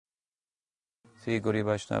Sri Gauri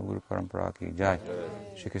Vaishnava Guru Parampara ki jai.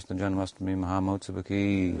 Shri Krishna Janmashtami Mahamotsav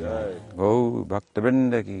ki jai. Go Bhakta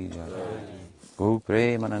Vrinda ki jai. Go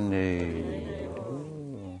Premanande.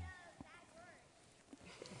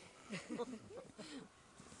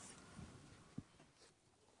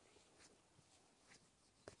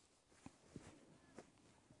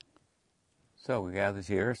 So we gathered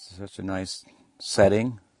here. It's such a nice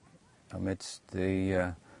setting amidst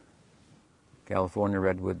the California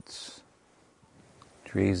redwoods.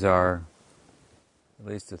 Trees are at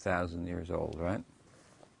least 1,000 years old, right?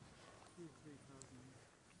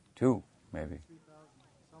 2, maybe.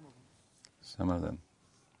 Some of them.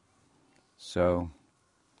 So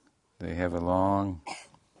they have a long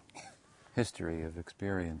history of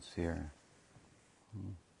experience here. I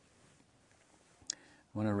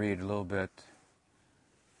want to read a little bit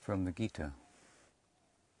from the Gita.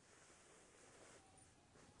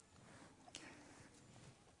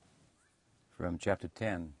 From chapter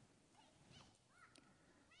 10.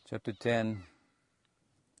 Chapter 10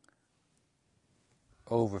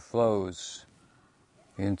 overflows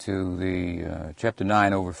into the, chapter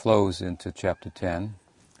 9 overflows into chapter 10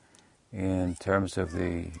 in terms of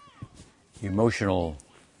the emotional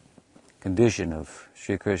condition of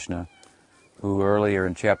Sri Krishna, who earlier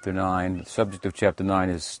in chapter 9, the subject of chapter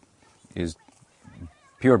 9 is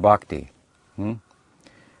pure bhakti.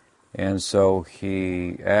 And so of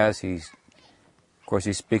course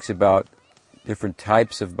he speaks about different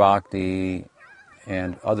types of bhakti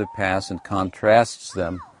and other paths and contrasts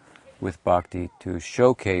them with bhakti to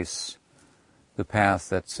showcase the path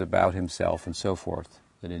that's about himself and so forth,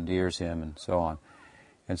 that endears him and so on.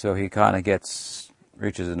 And so he kind of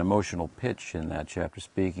reaches an emotional pitch in that chapter,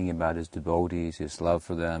 speaking about his devotees, his love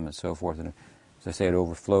for them and so forth. And as I say, it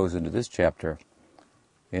overflows into this chapter,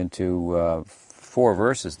 into 4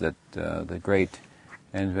 verses that the great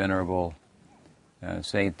and venerable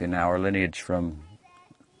saint in our lineage from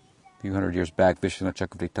a few hundred years back, Vishwanath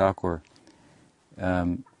Chakravarti Thakur,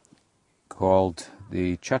 called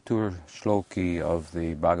the Chatur Shloki of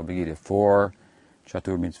the Bhagavad-gita. 4,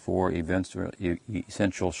 Chatur means 4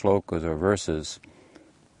 essential shlokas or verses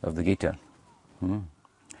of the Gita. And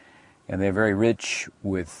they're very rich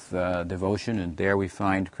with devotion, and there we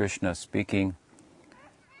find Krishna speaking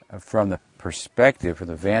from the perspective, from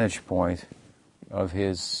the vantage point of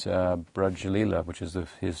his Braj Leela, which is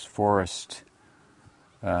his forest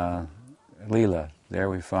Leela. There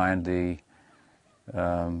we find the,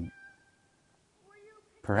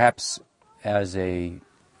 perhaps as a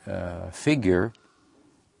figure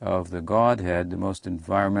of the Godhead, the most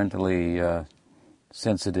environmentally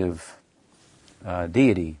sensitive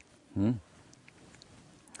deity, and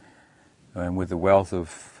with the wealth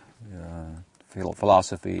of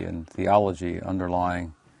philosophy and theology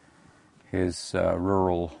underlying his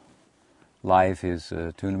rural life, his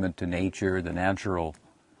attunement to nature. The natural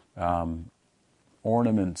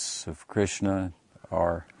ornaments of Krishna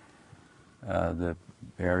are the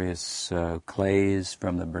various clays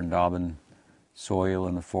from the Vrindavan soil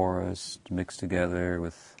in the forest mixed together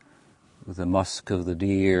with the musk of the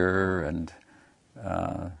deer and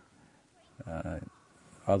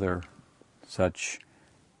other such,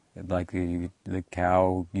 like the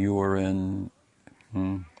cow urine,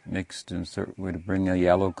 mixed in a certain way to bring a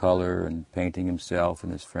yellow color, and painting himself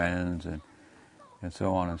and his friends and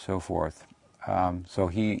so on and so forth. So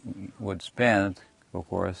he would spend, of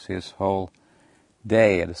course, his whole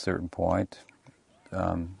day at a certain point,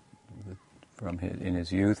 in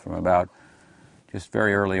his youth, from about just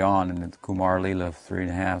very early on in the Kumar Leela of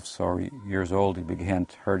 3.5 years old, he began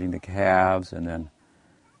herding the calves, and then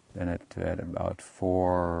at about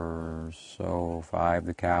 4 or 5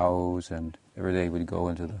 the cows, and every day he would go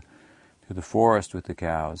into the forest with the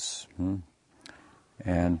cows,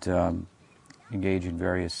 and engage in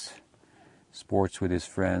various sports with his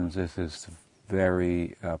friends. This is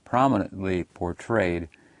very prominently portrayed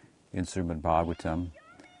in Srimad Bhagavatam,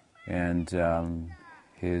 and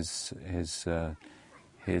his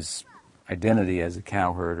identity as a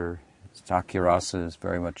cowherder, Sakyarasa, is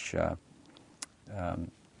very much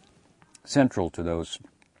central to those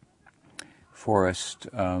forest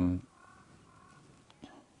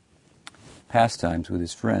pastimes with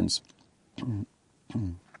his friends.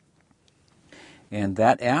 And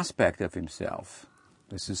that aspect of himself,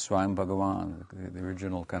 this is Swayam Bhagavan, the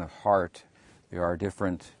original kind of heart. There are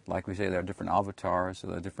different, like we say, there are different avatars, so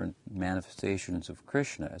there are different manifestations of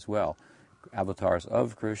Krishna as well. Avatars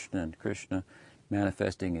of Krishna, and Krishna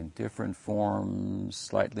manifesting in different forms,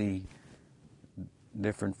 slightly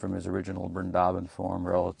different from his original Vrindavan form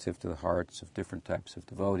relative to the hearts of different types of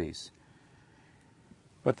devotees.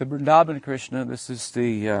 But the Vrindavan Krishna, this is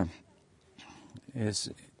the is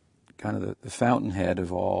kind of the fountainhead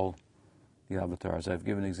of all the avatars. I've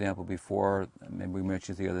given an example before, maybe we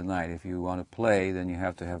mentioned it the other night. If you want to play, then you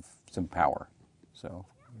have to have some power. So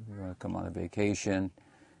if you want to come on a vacation,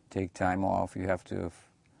 take time off, you have to have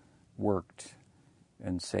worked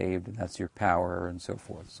and saved, and that's your power, and so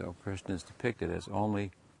forth. So Krishna is depicted as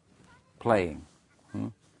only playing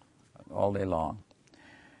all day long,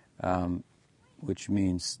 which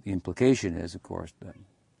means the implication is, of course, that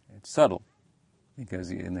it's subtle,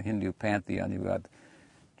 because in the Hindu pantheon you've got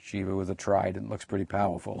Shiva with a trident, looks pretty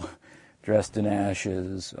powerful, dressed in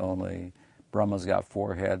ashes only. Brahma's got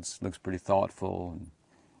 4 heads, looks pretty thoughtful, and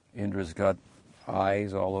Indra's got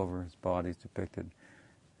eyes all over his body depicted.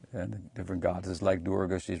 And the different goddesses, like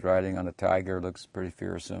Durga, she's riding on a tiger, looks pretty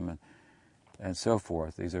fearsome, and so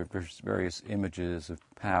forth. These are various images of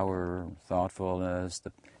power, thoughtfulness,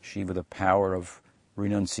 Shiva, the power of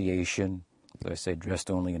renunciation, as I say,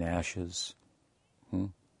 dressed only in ashes.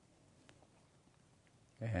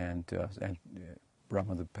 And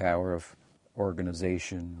Brahma, the power of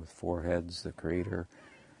organization with 4 heads, the creator,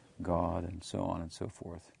 God, and so on and so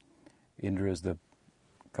forth. Indra is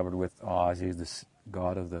covered with eyes. He's the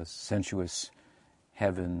god of the sensuous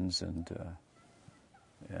heavens and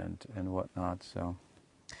whatnot. So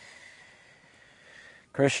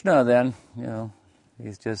Krishna, then,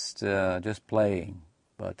 he's just playing,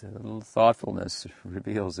 but a little thoughtfulness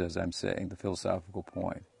reveals, as I'm saying, the philosophical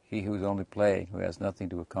point. He who is only playing, who has nothing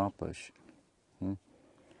to accomplish,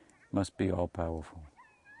 must be all-powerful.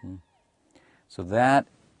 So that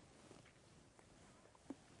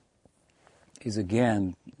is,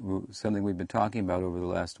 again, something we've been talking about over the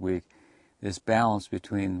last week, this balance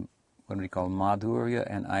between what we call Madhurya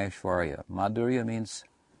and Aishvarya. Madhurya means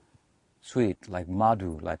sweet, like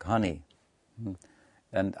madhu, like honey.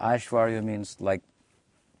 And Aishvarya means like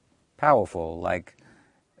powerful, like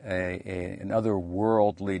an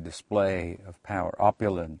otherworldly display of power,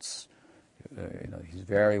 opulence. He's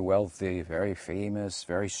very wealthy, very famous,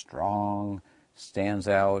 very strong, stands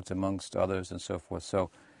out amongst others, and so forth. So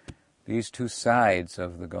these 2 sides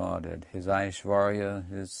of the Godhead, his Aishvarya,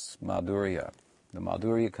 his Madhurya. The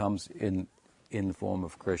Madhurya comes in the form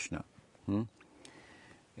of Krishna.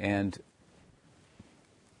 And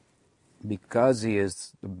because he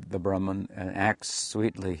is the Brahman and acts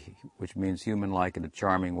sweetly, which means human-like in a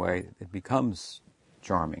charming way, it becomes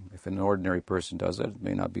charming. If an ordinary person does it, it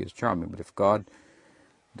may not be as charming, but if God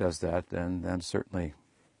does that, then certainly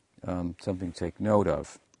something to take note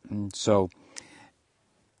of. So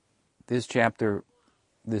this chapter,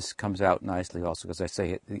 this comes out nicely also, because I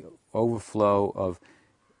say the overflow of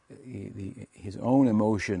his own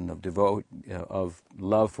emotion of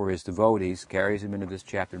love for his devotees carries him into this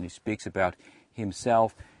chapter, and he speaks about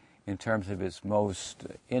himself in terms of his most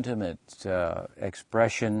intimate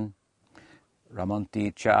expression,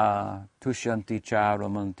 Ramanti cha, Tushanti cha,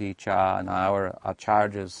 Ramanti cha, and our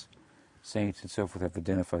acharyas, saints and so forth have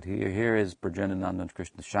identified here. Here is Brajanananda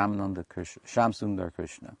Krishna, Shamsundar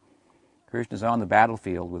Krishna. Krishna is on the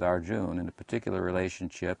battlefield with Arjuna in a particular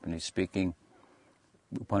relationship, and he's speaking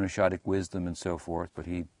Upanishadic wisdom and so forth, but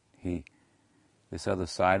he this other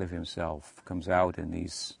side of himself comes out in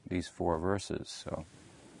these 4 verses. So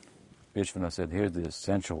Vishwanath said, here's the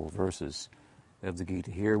essential verses of the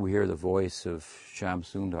Gita. Here we hear the voice of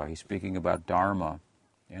Shamsundar. He's speaking about Dharma,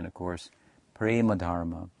 and of course, Prema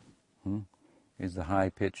Dharma is the high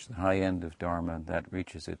pitch, the high end of Dharma that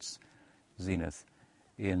reaches its zenith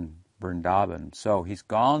in Vrindavan. So he's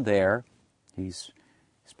gone there, he's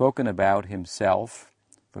spoken about himself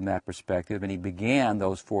from that perspective, and he began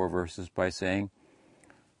those 4 verses by saying,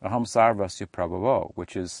 Aham sarvasya prabhavo,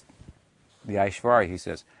 which is the Aishvarya. He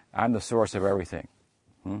says, I'm the source of everything.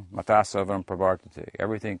 Matasavam pravartate.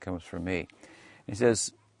 Everything comes from me. He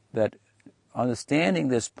says that understanding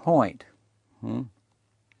this point,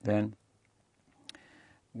 then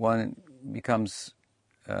one becomes,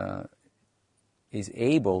 is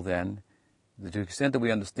able then, to the extent that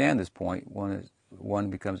we understand this point, one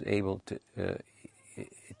becomes able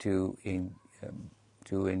to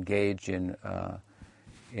engage in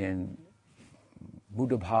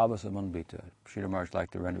Buddha Bhava Samanvita. Sridhar Maharaj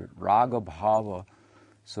like to render it Raga Bhava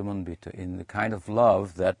Samanvita, in the kind of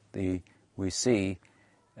love that we see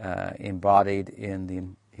embodied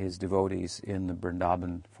in his devotees in the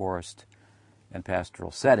Vrindavan forest and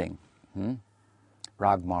pastoral setting.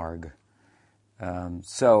 Ragmarg.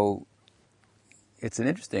 So it's an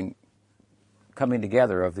interesting coming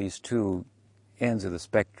together of these 2 ends of the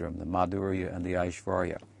spectrum, the Madhurya and the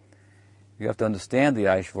Aishvarya. You have to understand the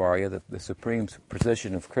Aishvarya, the supreme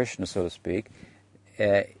position of Krishna, so to speak,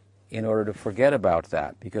 in order to forget about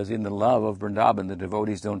that. Because in the love of Vrindavan, the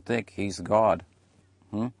devotees don't think he's God.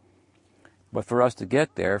 But for us to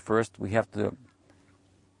get there, first we have to,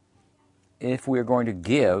 if we're going to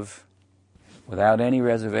give without any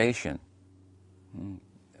reservation,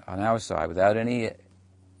 on our side, without any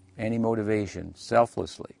motivation,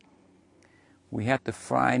 selflessly, we have to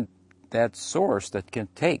find that source that can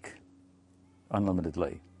take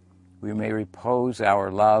unlimitedly. We may repose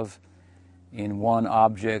our love in one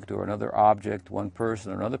object or another object, one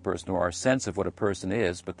person or another person, or our sense of what a person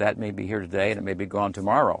is, but that may be here today and it may be gone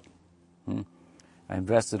tomorrow. I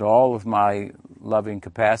invested all of my loving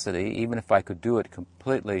capacity, even if I could do it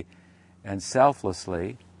completely and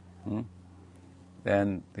selflessly,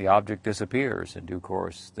 then the object disappears in due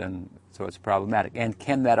course, so it's problematic. And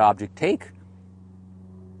can that object take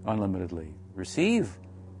unlimitedly, receive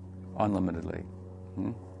unlimitedly?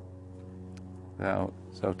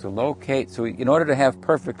 So to locate, so in order to have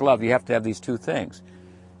perfect love, you have to have these two things.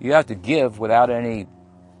 You have to give without any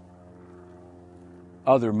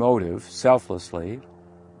other motive, selflessly.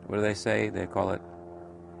 What do they say? They call it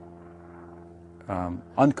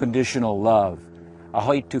unconditional love.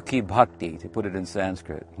 Ahaituki bhakti, to put it in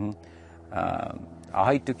Sanskrit.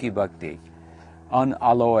 Ahaituki bhakti.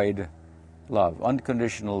 Unalloyed love,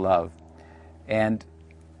 unconditional love. And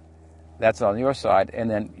that's on your side. And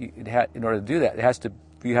then in order to do that,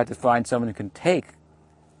 you have to find someone who can take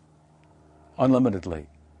unlimitedly.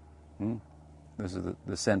 This is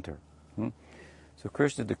the center. So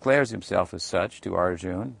Krishna declares himself as such to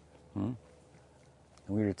Arjuna. And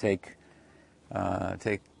we are to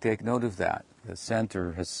take note of that. The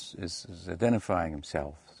center is identifying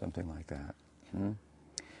himself, something like that.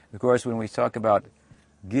 Of course, when we talk about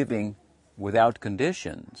giving without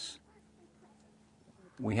conditions,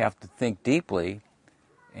 we have to think deeply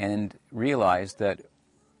and realize that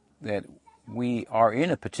we are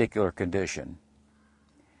in a particular condition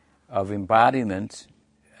of embodiment,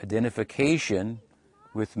 identification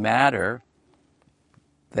with matter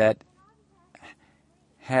that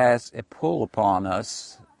has a pull upon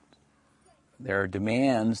us. There are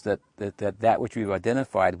demands that which we've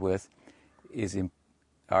identified with is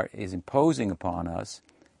imposing upon us.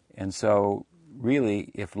 And so,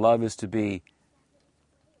 really, if love is to be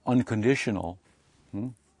unconditional,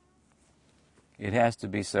 it has to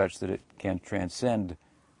be such that it can transcend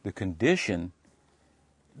the condition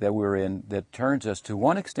that we're in that turns us, to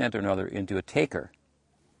one extent or another, into a taker.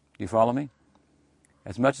 Do you follow me?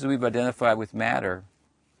 As much as we've identified with matter,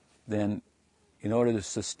 then in order to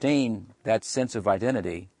sustain that sense of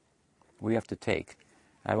identity, we have to take.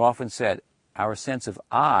 I've often said our sense of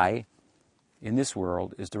I in this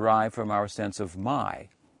world is derived from our sense of my.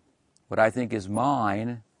 What I think is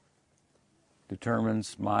mine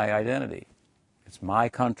determines my identity. It's my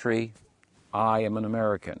country, I am an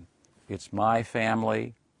American. It's my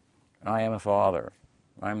family, I am a father.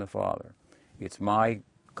 I'm the father. It's my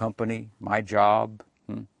company, my job,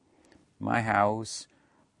 my house,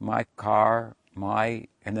 my car,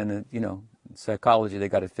 and then, psychology, they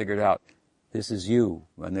got it figured out. This is you,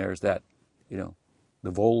 and there's that, the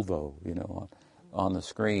Volvo, on the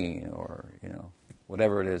screen, or,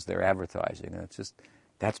 whatever it is they're advertising. And it's just,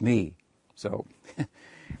 that's me. So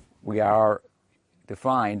we are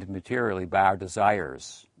defined materially by our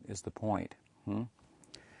desires, is the point.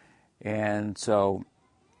 And so,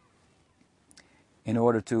 in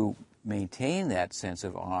order to maintain that sense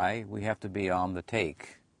of I, we have to be on the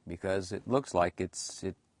take, because it looks like it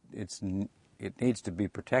needs to be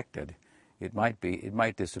protected. It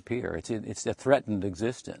might disappear. It's a threatened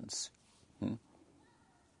existence.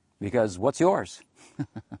 Because what's yours?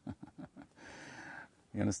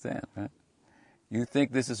 You understand, right? You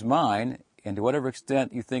think this is mine, and to whatever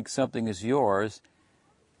extent you think something is yours,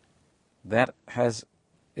 that is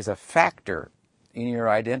a factor in your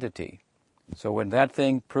identity. So when that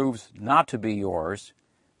thing proves not to be yours,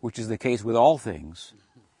 which is the case with all things,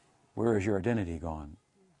 where is your identity gone?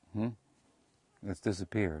 It's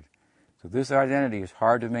disappeared. So this identity is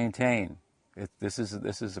hard to maintain. This is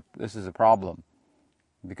a problem,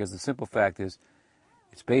 because the simple fact is,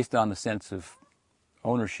 it's based on the sense of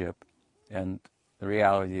ownership, and the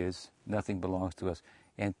reality is nothing belongs to us.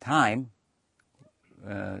 And time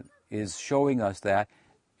is showing us that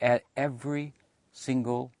at every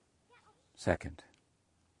single second.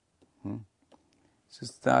 This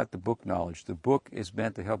is not the book knowledge. The book is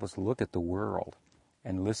meant to help us look at the world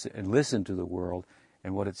and listen to the world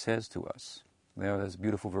and what it says to us. There's a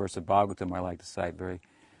beautiful verse of Bhagavatam I like to cite, very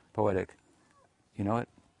poetic. You know it?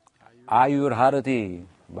 Ayur harati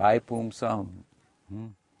vaipum sam.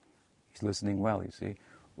 He's listening well, you see.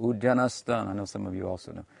 Udyanastan, I know some of you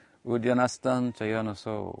also know. Udyanastan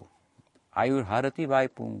chayanaso. Ayur harati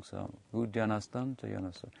vaipum sam. Udyanastan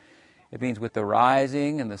chayanaso. It means with the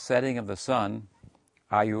rising and the setting of the sun,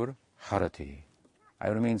 ayur harati.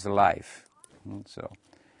 Ayur means life. So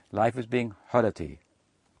life is being harati,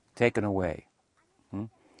 taken away.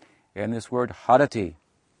 And this word harati,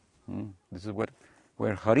 this is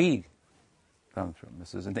where Hari comes from.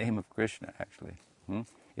 This is the name of Krishna, actually.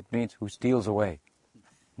 It means who steals away,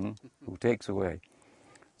 who takes away.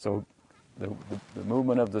 So the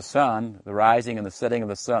movement of the sun, the rising and the setting of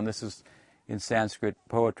the sun, this is in Sanskrit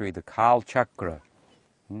poetry the Kal Chakra,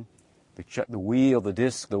 the wheel, the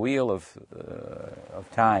disc, the wheel of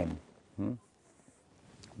time.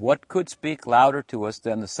 What could speak louder to us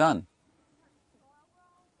than the sun?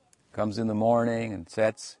 Comes in the morning and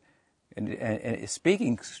sets, and is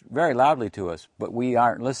speaking very loudly to us, but we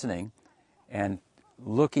aren't listening and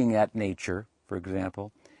looking at nature, for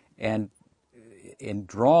example, and in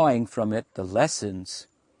drawing from it the lessons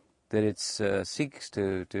that it seeks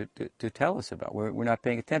to tell us about. We're not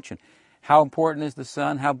paying attention. How important is the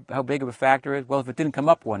sun? How big of a factor is it? Well, if it didn't come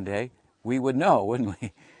up one day, we would know, wouldn't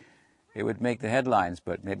we? It would make the headlines,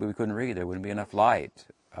 but maybe we couldn't read. There wouldn't be enough light.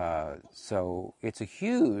 So it's a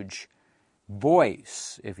huge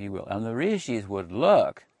voice, if you will. And the rishis would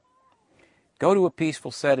go to a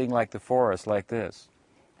peaceful setting like the forest, like this,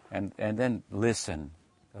 and then listen,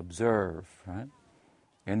 observe, right?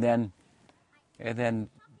 And then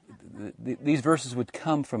these verses would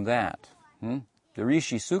come from that. The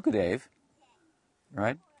Rishi Sukadev,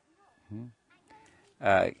 right?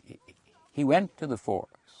 He went to the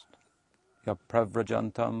forest.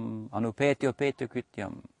 Yapravrajantam anupetya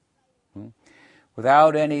krityam.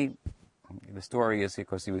 Without any, the story is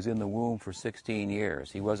because he was in the womb for 16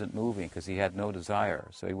 years. He wasn't moving because he had no desire,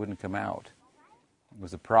 so he wouldn't come out. It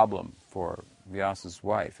was a problem for Vyasa's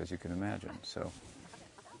wife, as you can imagine. So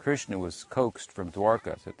Krishna was coaxed from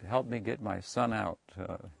Dwarka, said, help me get my son out.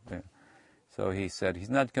 So he said, he's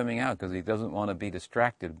not coming out because he doesn't want to be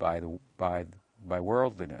distracted by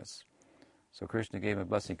worldliness. So Krishna gave him a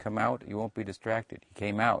blessing, come out, you won't be distracted. He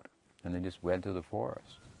came out, and they just went to the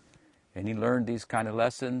forest. And he learned these kind of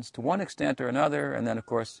lessons to one extent or another, and then, of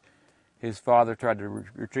course, his father tried to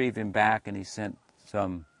retrieve him back, and he sent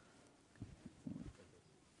some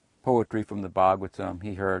poetry from the Bhagavatam.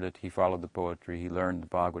 He heard it, he followed the poetry, he learned the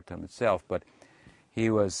Bhagavatam itself, but he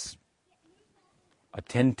was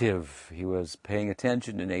attentive, he was paying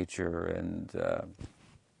attention to nature,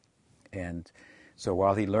 and so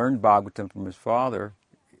while he learned Bhagavatam from his father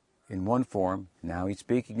in one form, now he's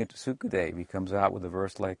speaking it to Sukadev. He comes out with a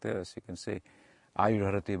verse like this. You can see,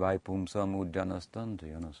 Ayurharati vaipumsam udjanastanta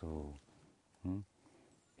yanaso.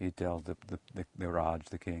 He tells the Raj,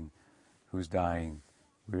 the king, who's dying.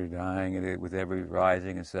 We're dying with every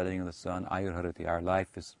rising and setting of the sun. Ayurharati, our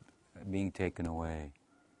life is being taken away.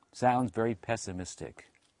 Sounds very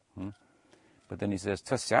pessimistic. But then he says,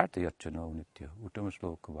 Tasyarta yachano nitya uttama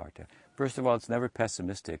shloka varta. First of all, it's never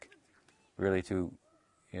pessimistic, really, to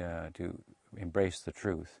embrace the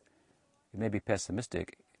truth. It may be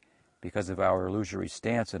pessimistic because of our illusory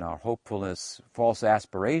stance and our hopefulness, false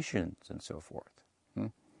aspirations, and so forth.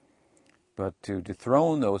 But to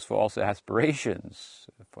dethrone those false aspirations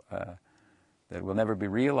that will never be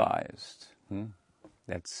realized,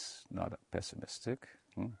 that's not pessimistic.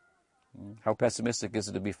 How pessimistic is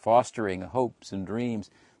it to be fostering hopes and dreams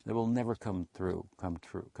that will never come true?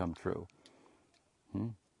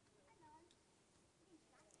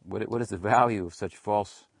 What is the value of such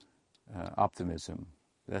false optimism?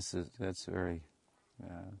 That's very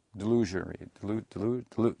deluding.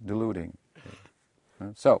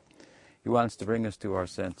 So he wants to bring us to our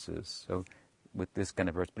senses. So with this kind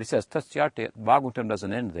of verse, but he says Tasyarta. Bhagavatam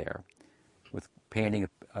doesn't end there with painting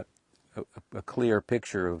a clear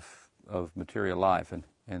picture of material life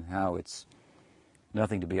and how it's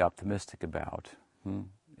nothing to be optimistic about in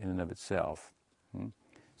and of itself.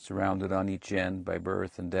 Surrounded on each end by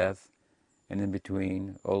birth and death, and in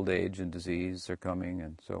between old age and disease are coming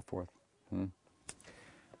and so forth.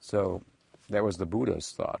 So that was the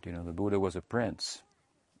Buddha's thought. The Buddha was a prince,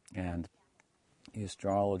 and the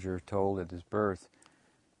astrologer told at his birth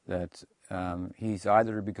that he's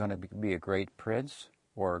either going to be a great prince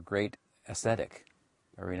or a great ascetic,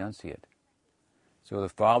 a renunciate. So the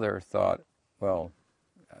father thought, well,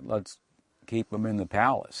 let's keep him in the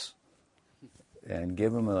palace and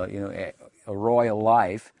give him a royal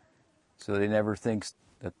life, so that he never thinks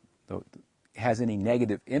that has any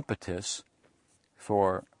negative impetus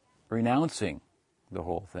for renouncing the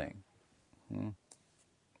whole thing.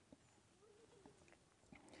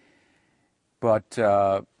 But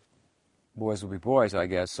boys will be boys, I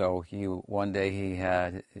guess. So one day he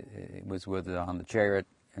was on the chariot,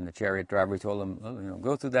 And the chariot driver told him,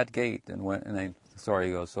 go through that gate. And then the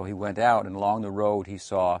story goes, so he went out, and along the road he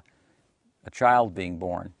saw a child being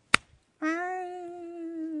born.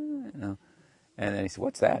 And then he said,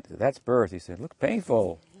 what's that? Said, that's birth. He said, look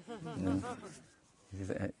painful.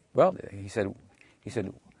 He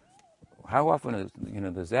said, how often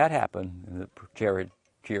does that happen? And the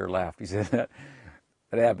charioteer laughed. He said, that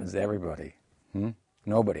happens to everybody.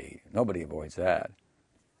 Nobody avoids that.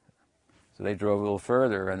 So they drove a little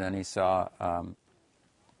further, and then he saw an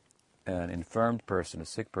infirmed person, a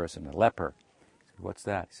sick person, a leper. He said, what's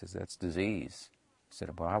that? He says, that's disease. He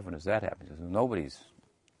said, well, how often does that happen? He says,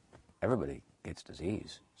 everybody gets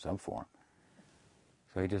disease, some form.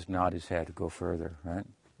 So he just nodded his head to go further, right?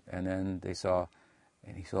 And then he saw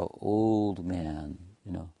old man,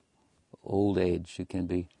 old age. It can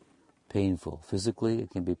be painful physically, it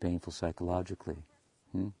can be painful psychologically.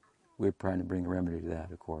 We're trying to bring a remedy to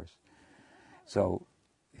that, of course. So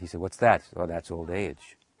he said, what's that? Oh, that's old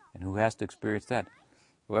age. And who has to experience that?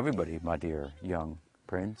 Well, everybody, my dear young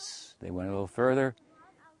prince. They went a little further,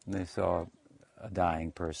 and they saw a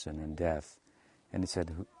dying person and death. And he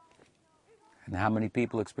said, and how many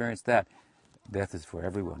people experience that? Death is for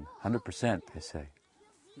everyone. 100%, they say.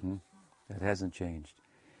 That hasn't changed.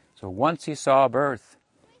 So once he saw birth,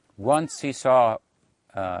 once he saw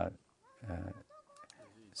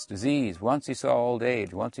disease, once he saw old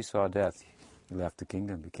age, once he saw death, he left the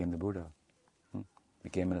kingdom, became the Buddha,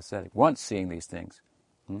 became an ascetic. Once seeing these things.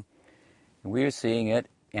 And we are seeing it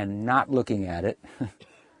and not looking at it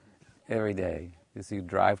every day. You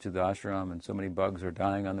drive to the ashram and so many bugs are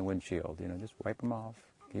dying on the windshield. Just wipe them off.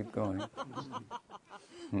 Keep going.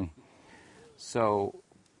 So,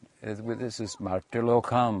 this is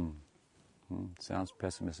martirlokam. Sounds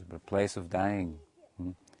pessimistic, but a place of dying.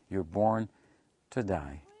 You're born to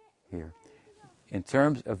die here. In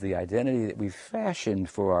terms of the identity that we've fashioned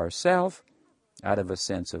for ourselves, out of a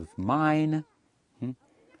sense of mine,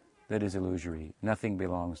 that is illusory. Nothing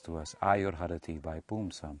belongs to us. Ayurharati by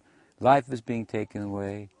Pumsam. Life is being taken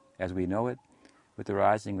away as we know it with the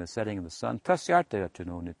rising and the setting of the sun. Tasyarte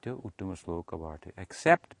achano nitya uttama sloka varte.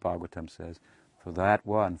 Except, Bhagavatam says, for that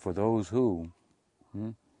one, for those who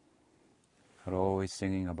are always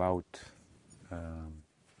singing about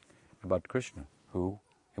Krishna. Who?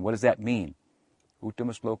 And what does that mean?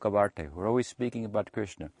 Uttama sloka varte. We're always speaking about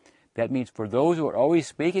Krishna. That means for those who are always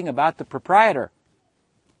speaking about the proprietor,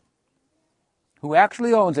 who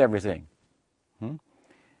actually owns everything.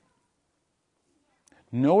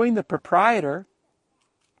 Knowing the proprietor,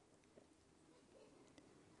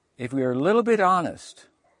 if we are a little bit honest,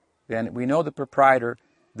 then we know the proprietor,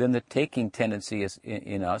 then the taking tendency is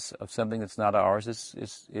in us of something that's not ours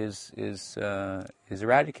is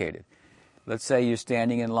eradicated. Let's say you're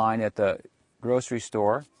standing in line at the grocery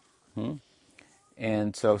store,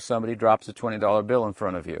 and so somebody drops a $20 bill in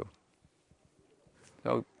front of you.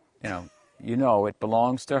 So, it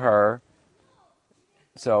belongs to her.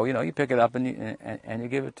 So, you pick it up and you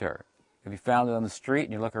give it to her. If you found it on the street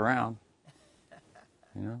and you look around,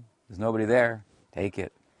 there's nobody there, take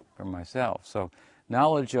it for myself. So,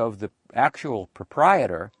 knowledge of the actual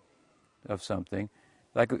proprietor of something,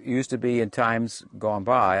 like it used to be in times gone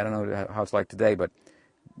by, I don't know how it's like today, but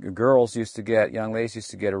young ladies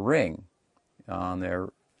used to get a ring on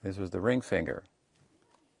this was the ring finger.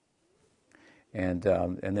 And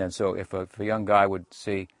then so if a young guy would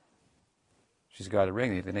see she's got a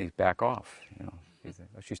ring, then he'd back off.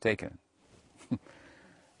 She's taken.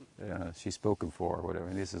 She's spoken for, or whatever.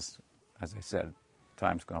 And this is, as I said,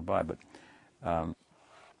 time's gone by. But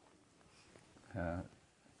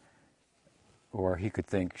or he could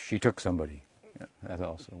think she took somebody. That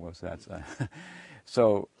also was that side.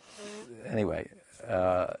 So anyway,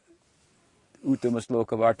 Uttama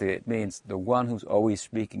Sloka Varte, it means the one who's always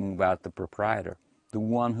speaking about the proprietor. The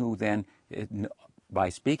one who then, by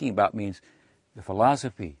speaking about, means the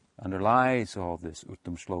philosophy underlies all this.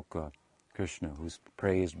 Uttam Shloka, Krishna, who's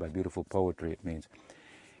praised by beautiful poetry, it means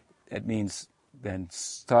then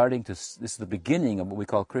this is the beginning of what we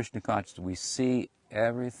call Krishna consciousness. We see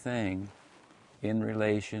everything in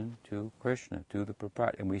relation to Krishna, to the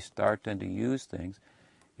proprietor, and we start then to use things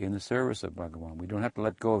in the service of Bhagavan. We don't have to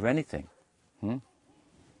let go of anything.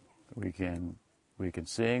 We can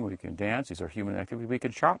sing, we can dance. These are human activities. We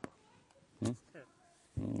can shop.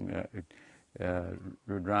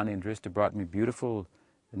 Rudrani and Drista brought me beautiful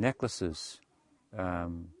necklaces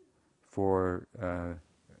for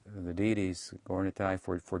the deities, Gaurnitai,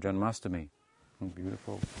 for Janmastami.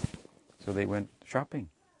 Beautiful. So they went shopping.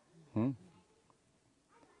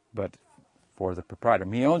 But for the proprietor,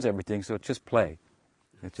 he owns everything, so it's just play.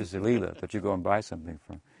 It's just a leela that you go and buy something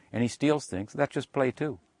from. And he steals things. That's just play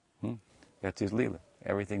too. That's his Leela.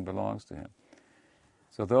 Everything belongs to him.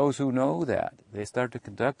 So those who know that, they start to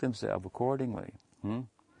conduct themselves accordingly.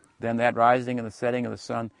 Then that rising and the setting of the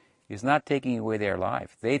sun is not taking away their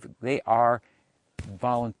life. They are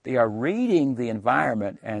reading the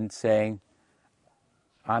environment and saying,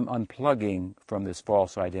 I'm unplugging from this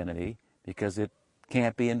false identity because it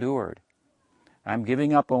can't be endured. I'm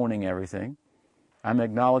giving up owning everything. I'm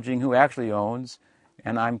acknowledging who actually owns,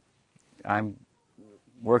 and I'm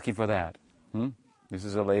working for that. This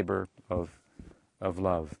is a labor of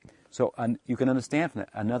love. So you can understand from that,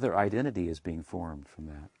 another identity is being formed from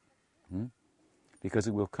that. Because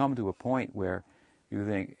it will come to a point where you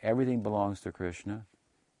think, everything belongs to Krishna.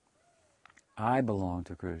 I belong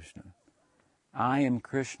to Krishna. I am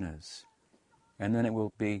Krishna's. And then it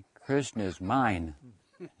will be, Krishna is mine.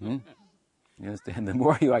 You understand? The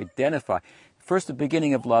more you identify. First, the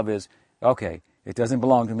beginning of love is, okay, it doesn't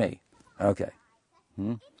belong to me. Okay.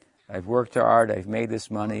 I've worked hard. I've made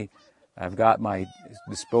this money. I've got my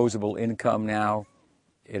disposable income now,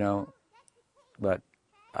 but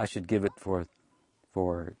I should give it for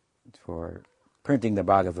printing the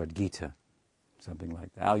Bhagavad-gita, something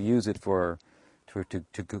like that. I'll use it to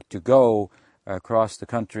go across the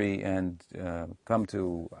country and come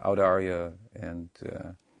to Audarya and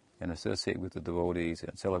associate with the devotees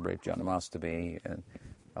and celebrate Janamastami, and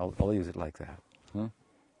I'll use it like that.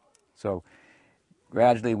 So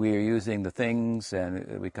gradually we are using the things,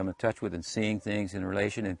 and we come in touch with and seeing things in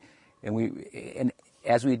relation, and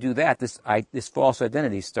as we do that, this false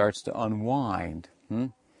identity starts to unwind,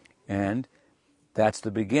 and that's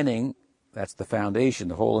the beginning. That's the foundation,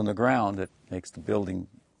 the hole in the ground that makes it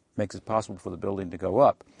possible for the building to go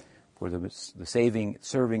up, for the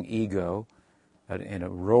serving ego, and a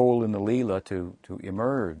role in the Leela to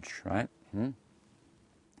emerge, right?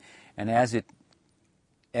 And as the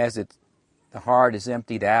heart is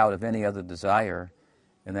emptied out of any other desire,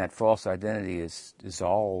 and that false identity is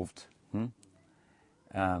dissolved, in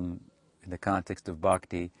the context of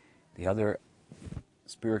bhakti, the other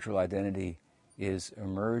spiritual identity is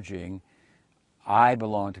emerging. I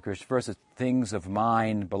belong to Krishna. First, things of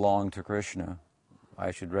mine belong to Krishna.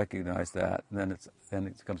 I should recognize that. And then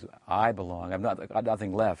it comes to I belong. I've got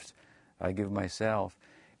nothing left. I give myself.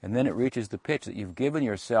 And then it reaches the pitch that you've given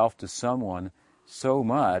yourself to someone so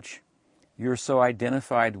much, you're so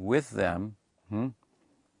identified with them,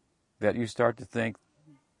 that you start to think,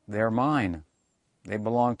 they're mine. They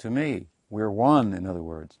belong to me. We're one, in other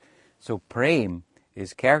words. So prem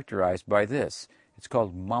is characterized by this. It's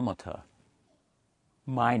called mamata.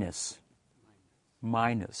 Minus.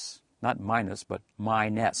 Not minus, but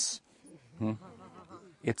minus.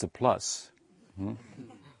 It's a plus.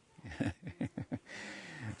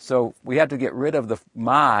 So we have to get rid of the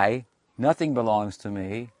my, nothing belongs to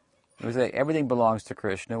me. We say everything belongs to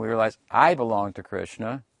Krishna. We realize I belong to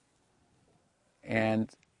Krishna. And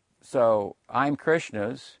so I'm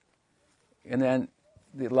Krishna's. And then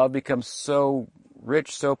the love becomes so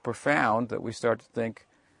rich, so profound, that we start to think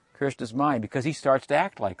Krishna's mine, because he starts to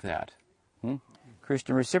act like that.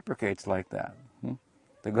 Krishna reciprocates like that.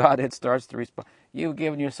 The Godhead starts to respond. You've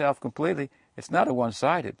given yourself completely. It's not a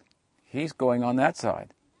one-sided. He's going on that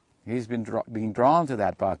side. He's being drawn to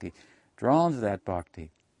that bhakti.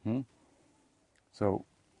 So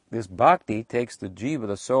this bhakti takes the jiva,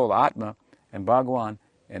 the soul, atma, and Bhagavan,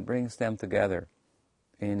 and brings them together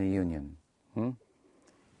in a union.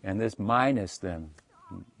 And this minus then,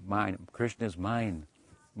 mine, Krishna's mine,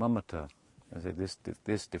 mamata. I say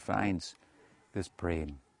this defines this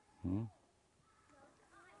prem.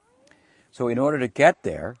 So in order to get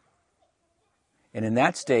there, and in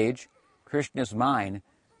that stage, Krishna's mine,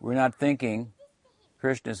 we're not thinking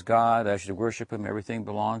Krishna's God, I should worship him, everything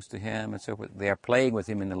belongs to him, and so forth. They are playing with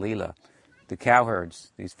him in the Leela. The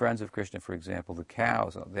cowherds, these friends of Krishna, for example, the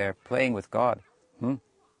cows, they're playing with God. The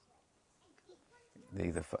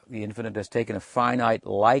infinite has taken a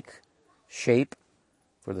finite-like shape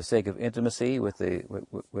for the sake of intimacy with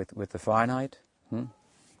the finite.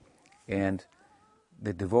 And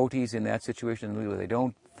the devotees in that situation, they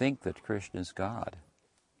don't think that Krishna is God.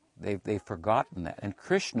 They've forgotten that. And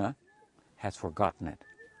Krishna has forgotten it.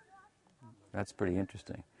 That's pretty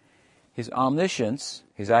interesting. His omniscience,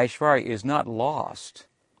 his Aishvarya, is not lost.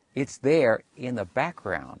 It's there in the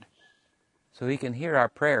background. So he can hear our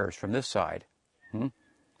prayers from this side,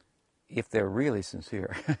 if they're really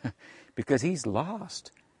sincere. Because he's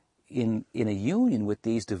lost in a union with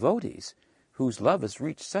these devotees whose love has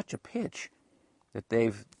reached such a pitch that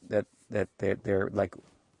they're like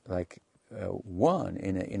one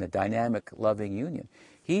in a dynamic, loving union.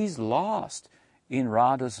 He's lost in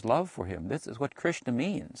Radha's love for him. This is what Krishna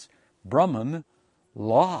means. Brahman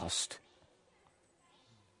lost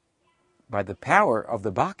by the power of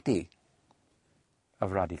the bhakti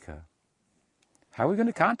of Radhika. How are we going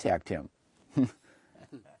to contact him? We're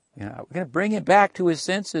going to bring him back to his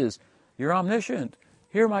senses. You're omniscient.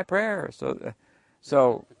 Hear my prayers.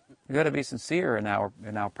 So we've got to be sincere in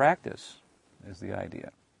our practice, is the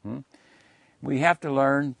idea. We have to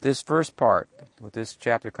learn this first part, what this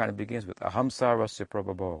chapter kind of begins with. Aham sarvasya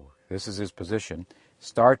prabhavo. This is his position.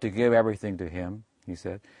 Start to give everything to him, he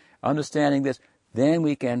said. Understanding this, then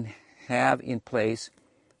we can have in place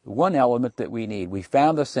one element that we need. We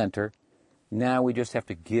found the center. Now we just have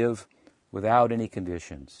to give without any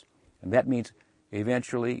conditions. And that means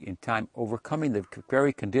eventually, in time, overcoming the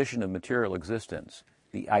very condition of material existence,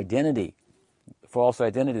 the identity, the false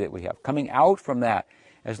identity that we have, coming out from that.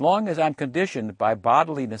 As long as I'm conditioned by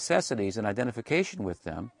bodily necessities and identification with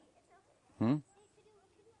them,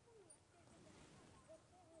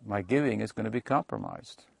 my giving is going to be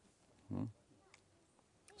compromised.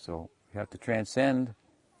 So you have to transcend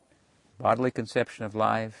bodily conception of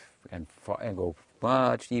life and go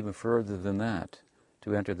much even further than that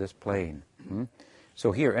to enter this plane.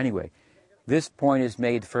 So here, anyway, this point is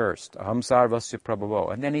made first. Aham sarvasya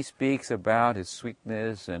prabhavo. And then he speaks about his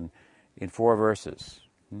sweetness and in 4 verses.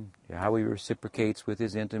 How he reciprocates with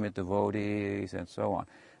his intimate devotees and so on.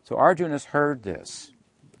 So Arjuna has heard this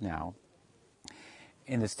now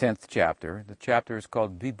in this 10th chapter. The chapter is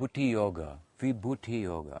called Vibhuti Yoga. Vibhuti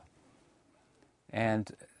Yoga. And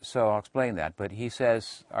so I'll explain that. But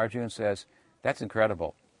Arjuna says, that's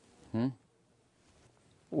incredible.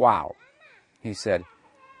 Wow. He said,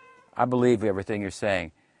 I believe everything you're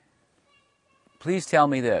saying. Please tell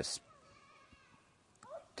me this.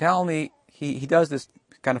 Tell me, he does this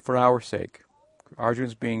kind of for our sake.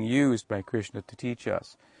 Arjuna's being used by Krishna to teach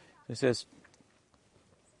us. He says,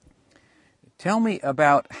 tell me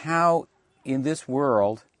about how in this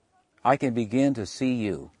world I can begin to see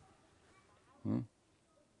you.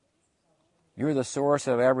 You're the source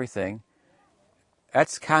of everything.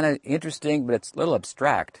 That's kind of interesting, but it's a little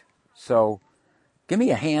abstract. So give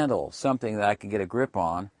me a handle, something that I can get a grip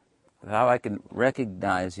on, how I can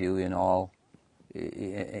recognize you in all,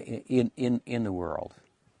 in the world.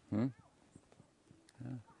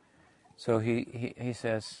 So he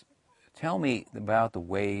says, tell me about the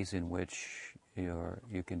ways in which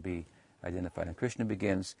you can be identified. And Krishna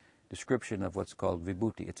begins description of what's called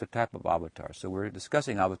vibhuti. It's a type of avatar. So we're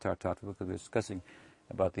discussing avatar tattva because we're discussing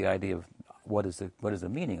about the idea of what is the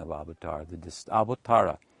meaning of avatar, the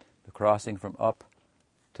avatara, the crossing from up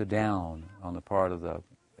to down on the part of the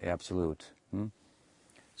absolute.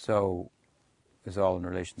 So it's all in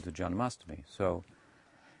relation to Janmashtami. So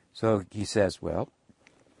he says, well,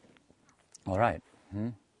 all right.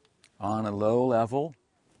 On a low level,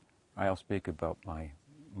 I'll speak about my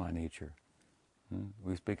nature.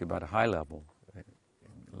 We speak about a high level,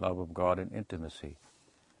 love of God and intimacy.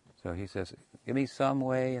 So he says, give me some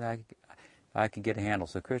way and I can get a handle.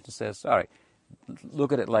 So Krishna says, all right,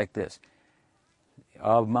 look at it like this.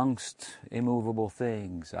 Amongst immovable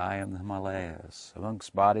things, I am the Himalayas.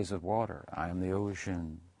 Amongst bodies of water, I am the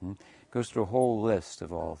ocean. Goes through a whole list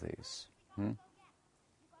of all these.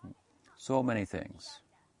 So many things.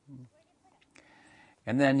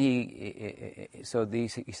 And then he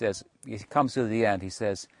says, he comes to the end, he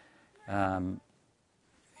says, what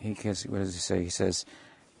does he say? He says,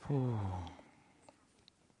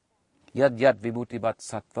 Yad yad vibhuti bat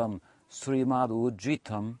sattvam srimad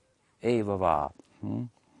ujjitam eva va.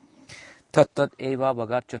 Tat tat eva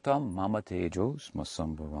bhagachatam mama tejos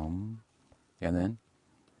masambhavam. And then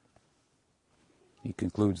he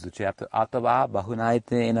concludes the chapter, Atava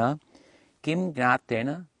bahunaitena kim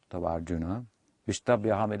gnatena tavarjuna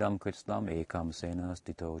vishtabhyahamidam krishnam ekam sena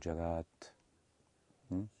stito jagat.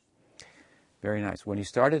 Very nice. When he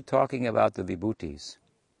started talking about the vibhutis,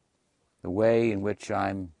 the way in which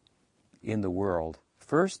I'm in the world,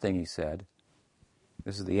 first thing he said,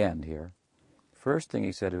 this is the end here, first thing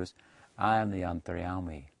he said was, I am the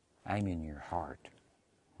antaryami. I'm in your heart.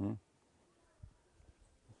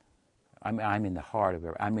 I'm in the heart of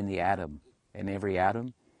I'm in the atom, in every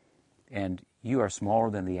atom, and you are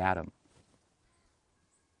smaller than the atom.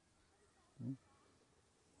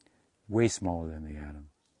 Way smaller than the atom.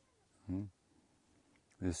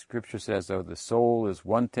 The scripture says, though, the soul is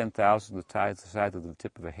 1/10,000 the size of the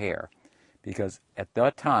tip of a hair, because at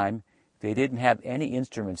that time they didn't have any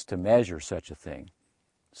instruments to measure such a thing.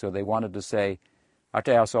 So they wanted to say, I'll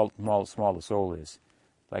tell you how small the soul is.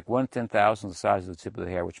 Like 1/10,000 the size of the tip of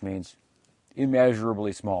the hair, which means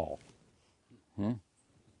immeasurably small.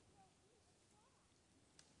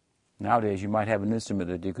 Nowadays, you might have an instrument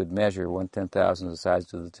that you could measure 1/10,000 the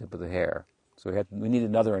size of the tip of the hair. So we need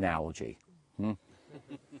another analogy. You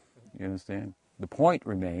understand? The point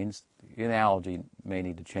remains. The analogy may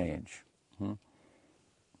need to change.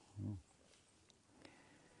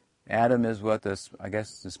 Atom is what I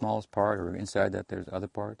guess the smallest part, or inside that there's other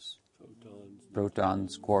parts?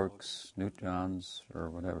 Protons, quarks, neutrons, or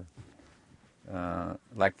whatever.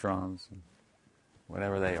 Electrons,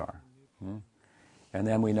 whatever they are. And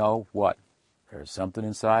then we know what? There's something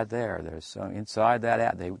inside there. There's some inside that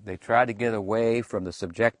atom. They try to get away from the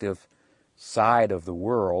subjective side of the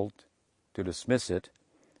world to dismiss it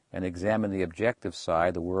and examine the objective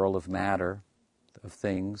side, the world of matter, of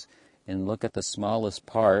things, and look at the smallest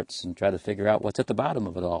parts and try to figure out what's at the bottom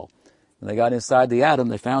of it all. When they got inside the atom,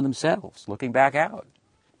 they found themselves looking back out.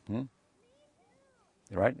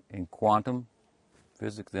 Right? In quantum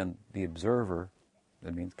physics, then the observer,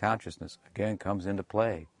 that means consciousness, again comes into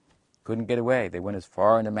play. Couldn't get away. They went as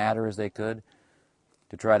far into matter as they could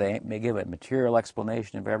to try to give a material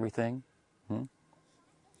explanation of everything. In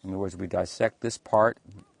other words, we dissect this part,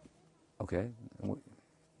 okay, and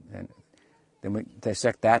then we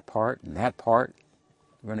dissect that part and that part.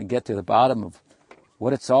 We're going to get to the bottom of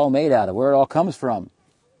what it's all made out of, where it all comes from.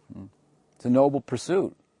 It's a noble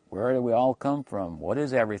pursuit. Where do we all come from? What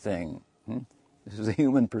is everything? This is a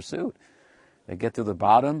human pursuit. They get to the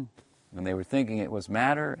bottom, and they were thinking it was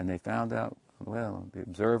matter, and they found out, well, the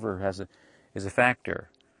observer is a factor.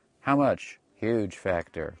 How much? Huge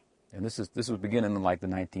factor. And this was beginning in like the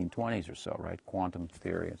 1920s or so, right? Quantum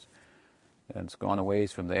theory. And it's gone a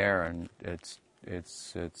ways from there, and it's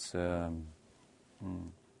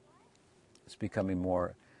becoming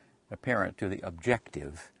more apparent to the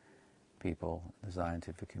objective people in the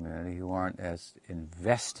scientific community who aren't as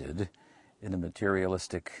invested in the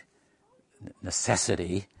materialistic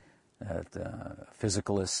necessity,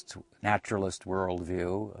 physicalist, naturalist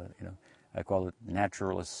worldview. I call it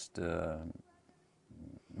naturalist,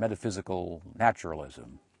 metaphysical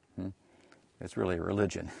naturalism. It's really a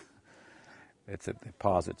religion. It's a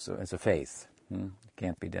posit, so it's a faith. It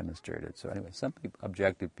can't be demonstrated. So anyway, some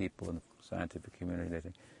objective people in the scientific community, they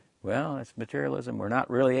think, well, it's materialism. We're not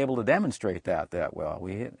really able to demonstrate that well.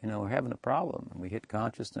 We're having a problem. And we hit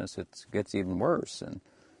consciousness, it gets even worse. And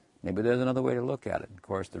maybe there's another way to look at it. Of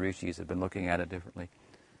course, the rishis have been looking at it differently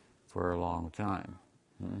for a long time.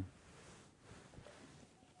 There's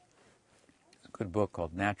a good book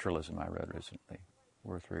called Naturalism I read recently,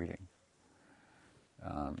 worth reading.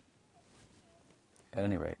 At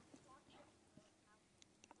any rate,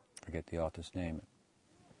 I forget the author's name.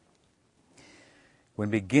 When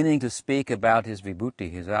beginning to speak about his vibhuti,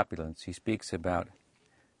 his opulence, he speaks about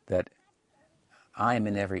that I am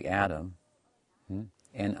in every atom,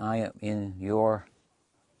 and I am in you.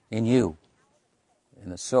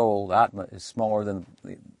 And the soul, the Atma, is smaller than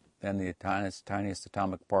the tiniest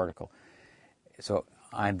atomic particle. So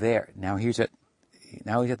I'm there. Now he's at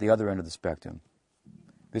the other end of the spectrum.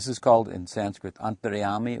 This is called in Sanskrit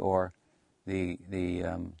Antaryami, or the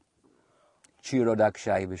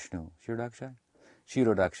Kshirodakshai Vishnu.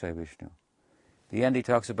 Kshirodakshai Vishnu. The end he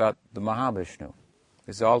talks about the Mahavishnu.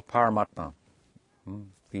 This is all Paramatma,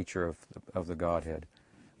 feature of the Godhead,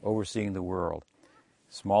 overseeing the world.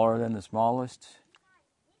 Smaller than the smallest,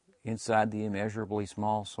 inside the immeasurably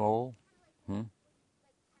small soul. In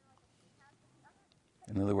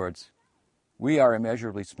other words, we are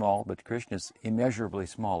immeasurably small, but Krishna is immeasurably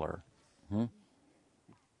smaller.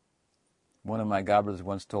 One of my godbrothers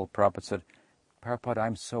once told Prabhupada, said,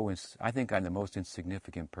 Prabhupada, I think I'm the most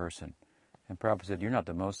insignificant person. And Prabhupada said, you're not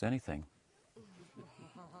the most anything.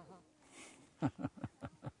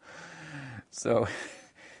 So,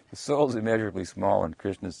 the soul is immeasurably small, and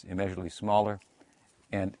Krishna is immeasurably smaller,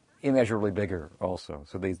 and immeasurably bigger also.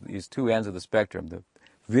 So these two ends of the spectrum, the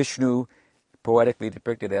Vishnu, poetically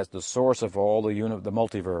depicted as the source of all the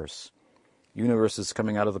multiverse. Universe is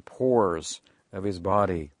coming out of the pores of his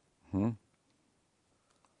body.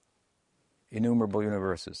 Innumerable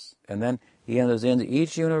universes. And then he enters into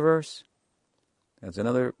each universe. That's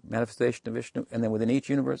another manifestation of Vishnu. And then within each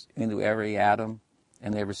universe, into every atom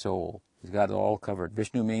and every soul. He's got it all covered.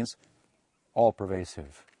 Vishnu means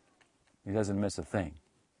all-pervasive. He doesn't miss a thing.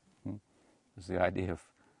 It's the idea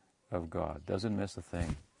of God. Doesn't miss a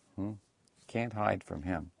thing. Can't hide from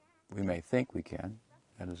him. We may think we can.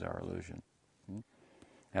 That is our illusion.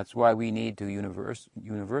 That's why we need to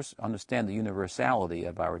understand the universality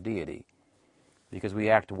of our deity. Because we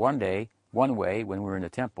act one way when we're in the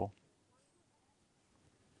temple.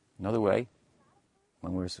 Another way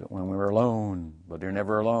when we're alone, but they're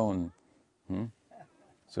never alone.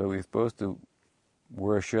 So we're supposed to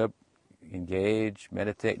worship, engage,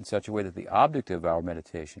 meditate in such a way that the object of our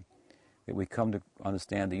meditation, that we come to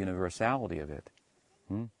understand the universality of it.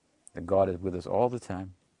 That God is with us all the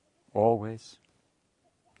time, always,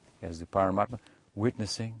 as the Paramatma,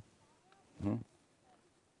 witnessing.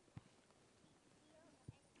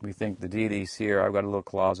 We think the deity's here. I've got a little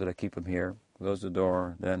closet. I keep him here. Close the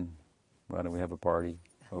door. Then, why don't we have a party?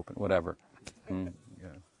 Open, whatever. Yeah.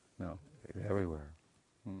 No, they're everywhere.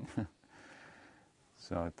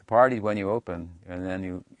 So at the party, when you open, and then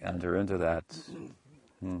you enter into that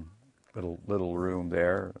little room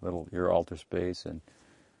there, your altar space, and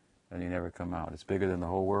you never come out. It's bigger than the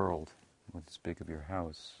whole world. When you speak of your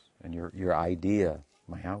house and your idea,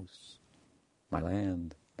 my house, my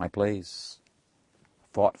land, my place,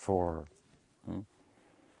 fought for,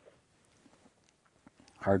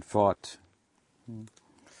 hard fought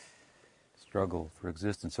struggle for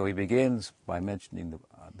existence. So he begins by mentioning the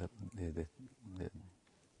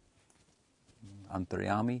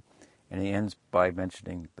Antaryami, and he ends by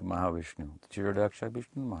mentioning the Mahavishnu, the Chiradakshaya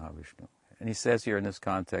Vishnu, Mahavishnu. And he says here in this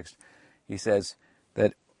context, he says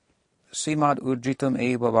that Simad Ujjitam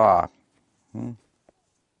Ebava.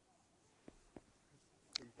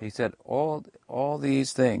 He said all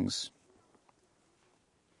these things.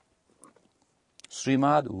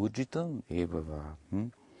 Srimad Ujjitam Ebava.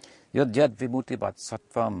 Yad Yad Vimuti Bat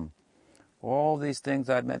Sattvam. All these things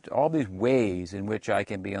I mentioned, all these ways in which I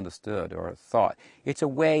can be understood or thought. It's a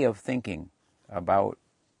way of thinking about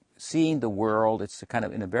seeing the world. It's a kind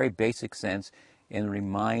of, in a very basic sense, in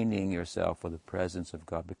reminding yourself of the presence of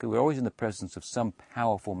God. Because we're always in the presence of some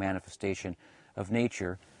powerful manifestation of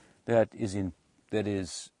nature that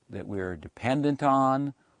we're dependent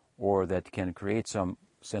on, or that can create some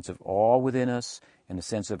sense of awe within us and a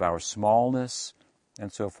sense of our smallness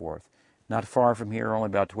and so forth. Not far from here, only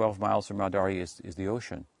about 12 miles from Madari, is the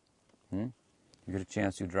ocean. You get a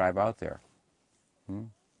chance to drive out there to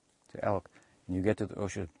Elk, and you get to the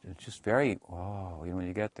ocean. It's just very, when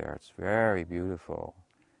you get there, it's very beautiful.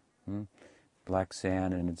 Black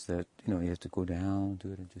sand, and it's that, you have to go down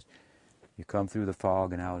to it, and just, you come through the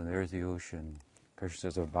fog and out, and there's the ocean. Krishna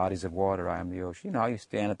says, of bodies of water, I am the ocean. You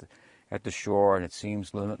stand at the shore, and it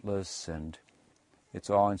seems limitless, and it's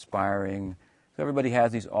awe-inspiring. So everybody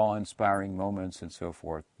has these awe-inspiring moments and so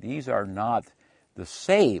forth. These are not the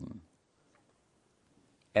same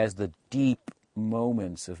as the deep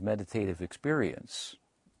moments of meditative experience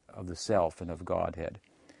of the self and of Godhead.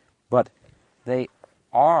 But they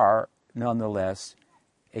are, nonetheless,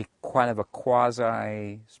 a kind of a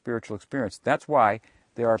quasi-spiritual experience. That's why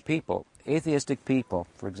there are people, atheistic people,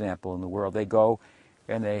 for example, in the world, they go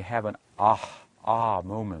and they have an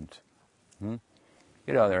moment.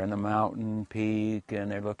 They're in the mountain peak,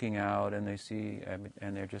 and they're looking out, and they see,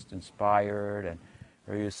 and they're just inspired,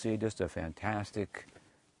 or you see just a fantastic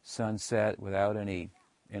sunset without any,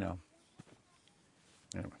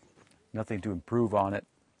 nothing to improve on it,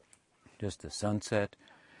 just the sunset,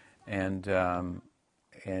 and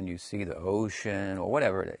you see the ocean or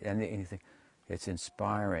whatever, and you think it's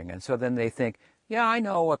inspiring, and so then they think, yeah, I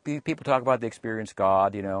know what people talk about, the experience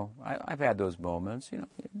God, I've had those moments,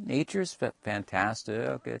 nature's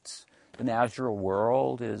fantastic, the natural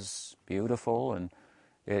world is beautiful, and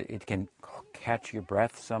it can catch your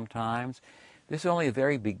breath sometimes. This is only a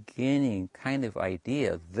very beginning kind of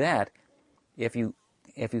idea that if you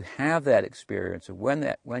have that experience,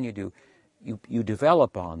 when you do, you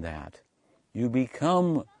develop on that, you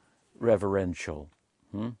become reverential.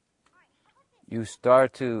 You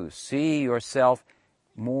start to see yourself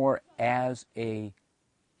more as a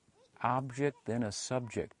object than a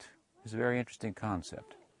subject. It's a very interesting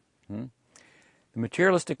concept. The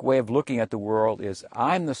materialistic way of looking at the world is,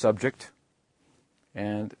 I'm the subject,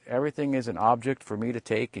 and everything is an object for me to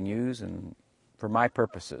take and use and for my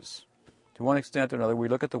purposes. To one extent or another, we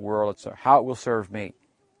look at the world, it's how it will serve me,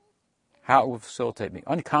 how it will facilitate me.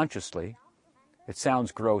 Unconsciously, it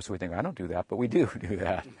sounds gross, we think, I don't do that, but we do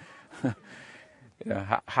that.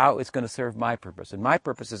 How it's going to serve my purpose. And my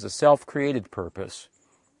purpose is a self-created purpose,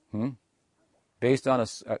 based on a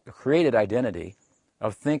created identity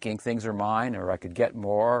of thinking things are mine, or I could get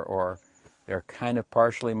more, or they're kind of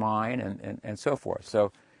partially mine, and so forth.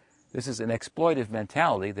 So this is an exploitive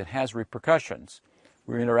mentality that has repercussions.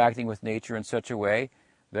 We're interacting with nature in such a way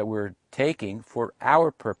that we're taking for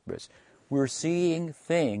our purpose. We're seeing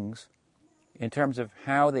things in terms of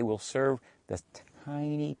how they will serve the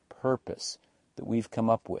tiny purpose that we've come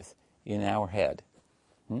up with in our head.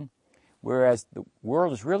 Whereas the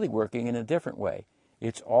world is really working in a different way.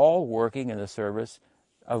 It's all working in the service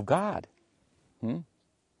of God.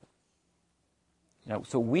 Now,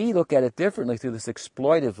 so we look at it differently through this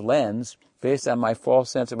exploitive lens based on my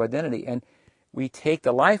false sense of identity, and we take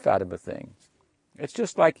the life out of a thing. It's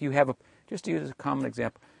just like just to use a common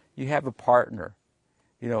example, you have a partner.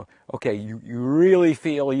 Okay, you really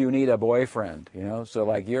feel you need a boyfriend, so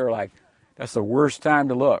like you're like, that's the worst time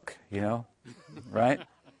to look, right?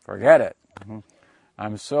 Forget it.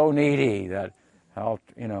 I'm so needy that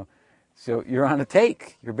so you're on the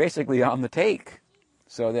take. You're basically on the take.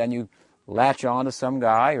 So then you latch on to some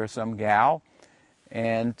guy or some gal,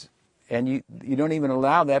 and you don't even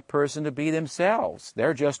allow that person to be themselves.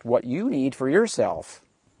 They're just what you need for yourself.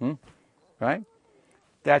 Right?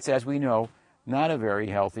 That's, as we know, not a very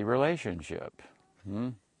healthy relationship.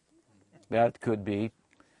 That could be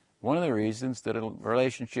one of the reasons that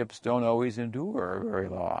relationships don't always endure very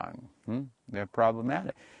long. They're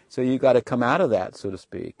problematic. So you got to come out of that, so to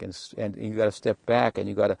speak, and you got to step back, and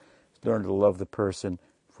you got to learn to love the person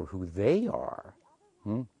for who they are.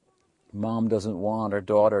 Mom doesn't want her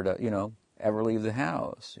daughter to, ever leave the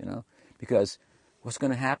house, because what's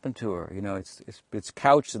going to happen to her? It's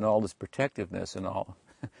couched in all this protectiveness and all.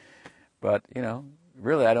 But,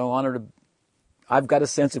 really, I don't want her to... I've got a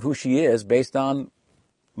sense of who she is based on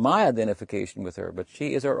my identification with her, but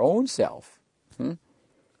she is her own self.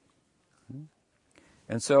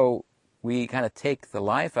 And so we kind of take the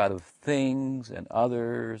life out of things and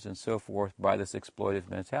others and so forth by this exploitive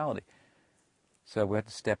mentality. So we have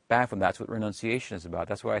to step back from that. That's what renunciation is about.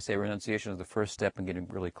 That's why I say renunciation is the first step in getting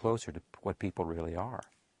really closer to what people really are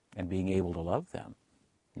and being able to love them.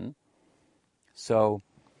 So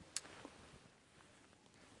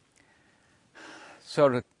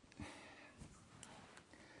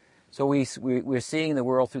we're seeing the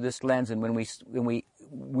world through this lens, and when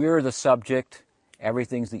we're the subject,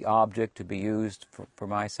 everything's the object to be used for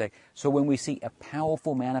my sake. So when we see a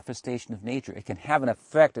powerful manifestation of nature, it can have an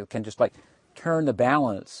effect. It can just like turn the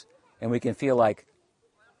balance, and we can feel like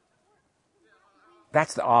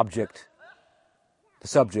that's the object, the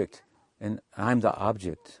subject, and I'm the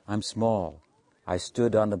object. I'm small. I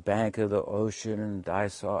stood on the bank of the ocean and I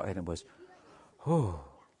saw, and it was,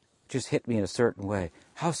 just hit me in a certain way.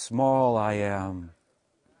 How small I am.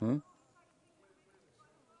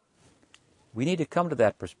 We need to come to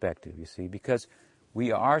that perspective, you see, because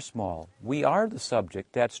we are small. We are the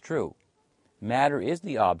subject, that's true. Matter is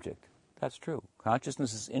the object, that's true.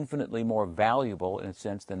 Consciousness is infinitely more valuable in a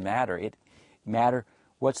sense than matter.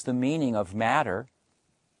 What's the meaning of matter?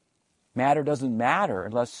 Matter doesn't matter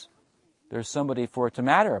unless there's somebody for it to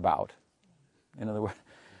matter about. In other words,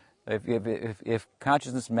 if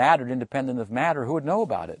consciousness mattered independent of matter, who would know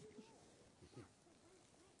about it?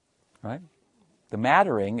 Right? The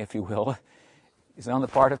mattering, if you will, is on the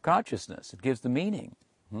part of consciousness. It gives the meaning.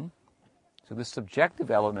 So the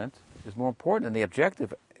subjective element is more important than the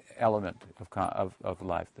objective element of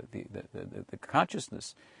life. The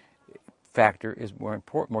consciousness factor is more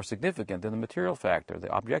important, more significant than the material factor,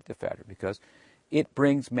 the objective factor, because it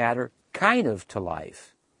brings matter kind of to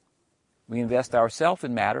life. We invest ourselves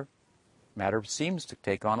in matter. Matter seems to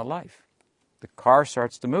take on a life. The car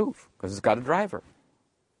starts to move because it's got a driver.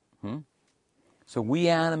 So we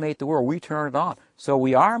animate the world. We turn it on. So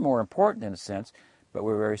we are more important in a sense, but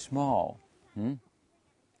we're very small.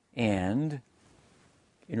 And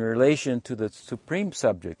in relation to the supreme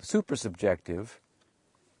subject, the supersubjective,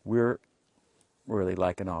 we're really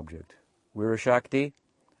like an object. We're a Shakti.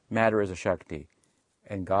 Matter is a Shakti.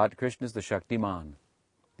 And God, Krishna, is the Shaktiman,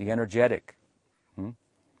 the energetic.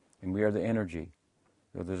 And we are the energy.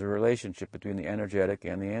 So there's a relationship between the energetic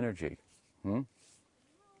and the energy.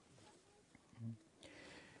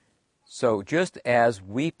 So just as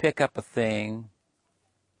we pick up a thing,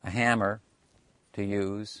 a hammer, to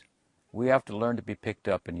use, we have to learn to be picked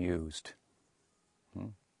up and used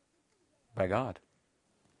by God.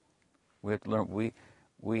 We have to learn.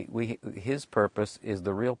 His purpose is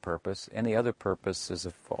the real purpose. Any other purpose is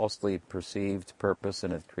a falsely perceived purpose,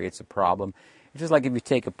 and it creates a problem. It's just like if you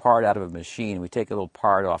take a part out of a machine, we take a little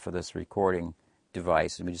part off of this recording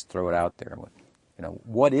device, and we just throw it out there.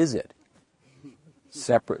 What is it?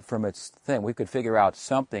 Separate from its thing. We could figure out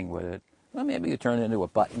something with it. Well, maybe you turn it into a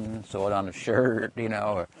button, sew it on a shirt,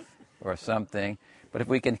 or something. But if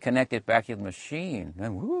we can connect it back to the machine,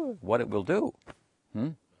 then what it will do.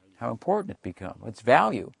 How important it becomes. Its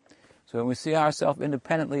value. So when we see ourselves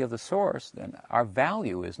independently of the source, then our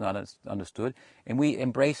value is not understood, and we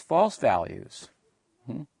embrace false values.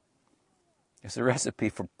 It's a recipe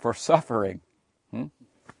for suffering.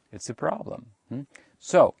 It's a problem.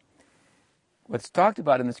 So, what's talked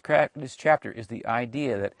about in this chapter is the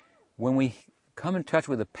idea that when we come in touch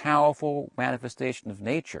with a powerful manifestation of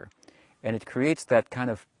nature, and it creates that kind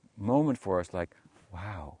of moment for us like,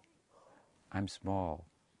 wow, I'm small.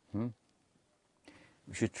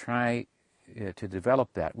 We should try to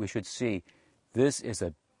develop that. We should see this is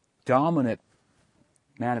a dominant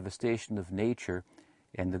manifestation of nature,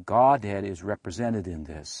 and the Godhead is represented in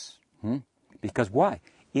this. Because why?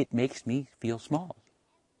 It makes me feel small.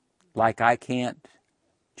 Like I can't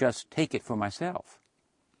just take it for myself.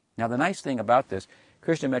 Now, the nice thing about this,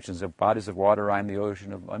 Krishna mentions the bodies of water, I am the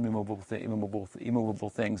ocean, of immovable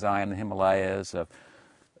things, I am the Himalayas, of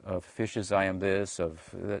fishes, I am this,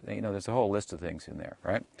 there's a whole list of things in there,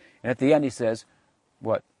 right? And at the end he says,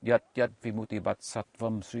 what? Yat vimuti bat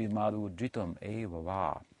sattvam sri madhudritam eva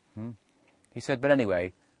va. He said, but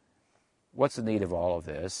anyway, what's the need of all of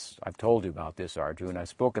this? I've told you about this, Arjuna. I've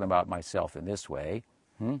spoken about myself in this way.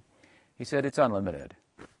 He said, it's unlimited.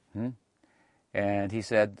 And he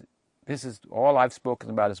said, this is all I've spoken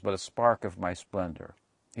about is but a spark of my splendor.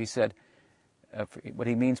 He said, what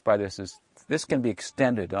he means by this is this can be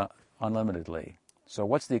extended unlimitedly. So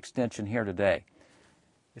what's the extension here today?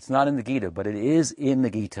 It's not in the Gita, but it is in the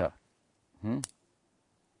Gita.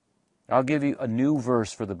 I'll give you a new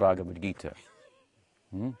verse for the Bhagavad-gita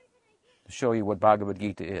to show you what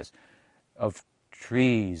Bhagavad-gita is. Of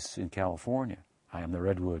trees in California, I am the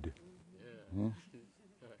Redwood.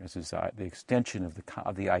 This is the extension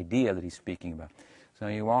of the idea that he's speaking about. So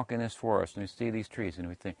you walk in this forest and you see these trees and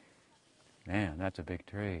we think, man, that's a big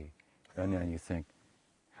tree. And then you think,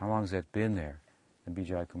 how long has that been there? And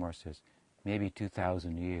Bijay Kumar says, maybe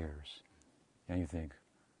 2,000 years. And you think,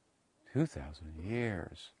 2,000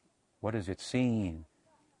 years? What has it seen?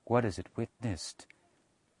 What has it witnessed?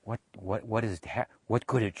 What is it? What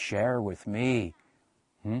could it share with me?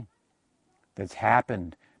 That's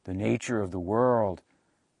happened. The nature of the world.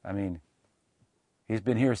 I mean, he's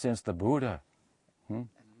been here since the Buddha.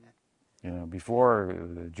 Before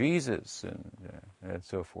Jesus and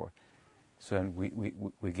so forth. So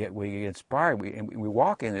we get inspired. We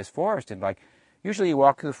walk in this forest and usually you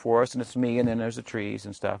walk through the forest and it's me and then there's the trees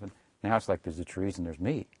and stuff. And now it's like there's the trees and there's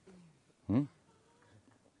me.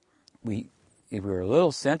 If we're a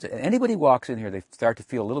little sensitive, anybody walks in here, they start to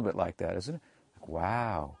feel a little bit like that, isn't it? Like,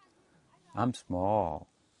 wow, I'm small.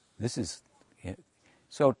 This is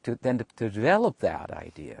so. To develop that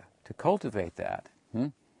idea, to cultivate that.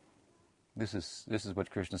 This is what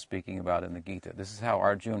Krishna is speaking about in the Gita. This is how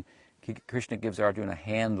Krishna gives Arjuna a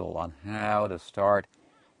handle on how to start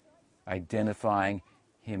identifying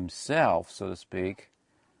himself, so to speak,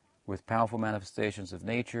 with powerful manifestations of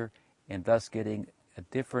nature, and thus getting a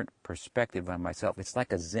different perspective on myself. It's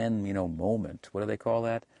like a Zen, moment. What do they call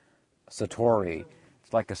that? Satori.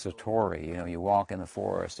 It's like a satori. You walk in the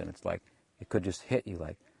forest, and it's like it could just hit you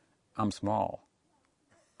like, I'm small.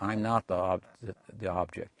 I'm not the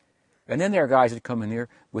object. And then there are guys that come in here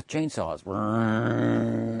with chainsaws.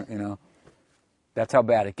 That's how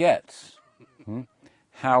bad it gets.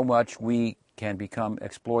 How much we can become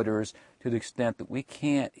exploiters to the extent that we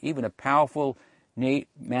can't, even a powerful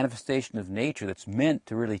manifestation of nature that's meant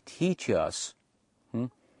to really teach us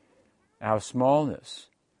our smallness.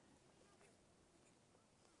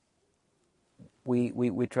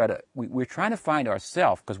 We're trying to find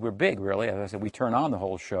ourselves because we're big, really. As I said, we turn on the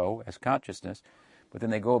whole show as consciousness, but then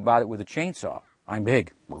they go about it with a chainsaw. I'm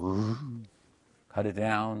big. Cut it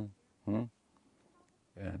down, and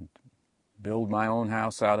build my own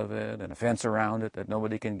house out of it, and a fence around it that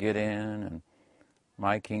nobody can get in, and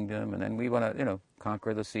my kingdom. And then we want to,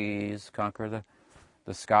 conquer the seas, conquer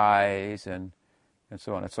the skies, and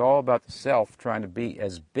so on. It's all about the self trying to be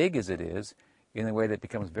as big as it is in a way that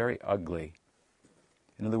becomes very ugly.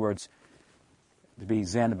 In other words, to be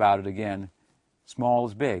Zen about it again, small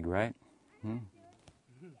is big, right?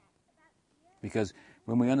 Because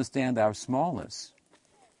when we understand our smallness,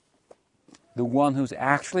 the one who's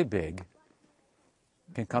actually big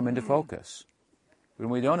can come into focus. When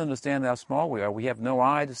we don't understand how small we are, we have no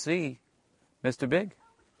eye to see Mr. Big.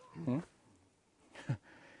 When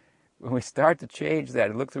we start to change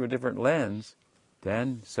that and look through a different lens,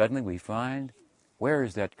 then suddenly we find, where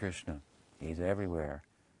is that Krishna? He's everywhere.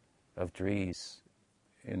 Of trees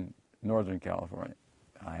in Northern California.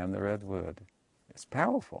 I am the Redwood. It's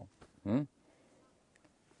powerful. And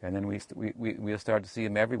then we'll start to see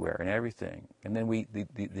him everywhere and everything. And then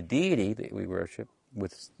the deity that we worship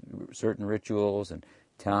with certain rituals and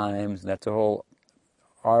times, and that's the whole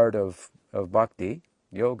art of bhakti,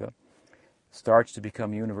 yoga, starts to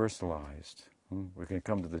become universalized. We're going to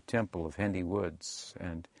come to the temple of Hendy Woods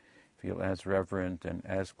and feel as reverent and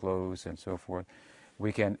as close and so forth.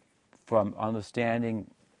 We can, from understanding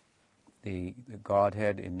the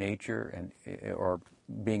Godhead in nature and or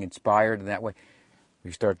being inspired in that way,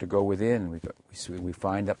 We start to go within. We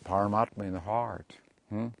find that Paramatma in the heart.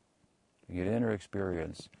 We get inner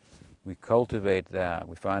experience. We cultivate that.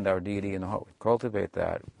 We find our deity in the heart. We cultivate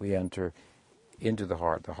that. We enter into the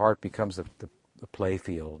heart. The heart becomes the play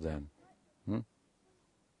field then.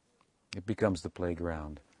 It becomes the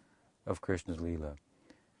playground of Krishna's Leela.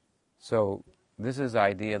 So this is the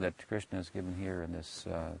idea that Krishna has given here in this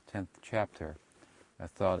 10th chapter. I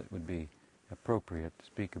thought it would be appropriate to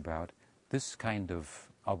speak about this kind of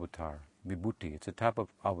avatar, vibhuti. It's a type of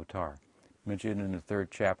avatar. Mentioned in the 3rd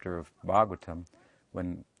chapter of Bhagavatam,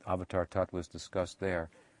 when avatar tat was discussed there,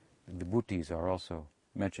 the vibhutis are also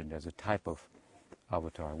mentioned as a type of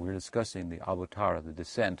avatar. We're discussing the avatar, the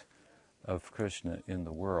descent of Krishna in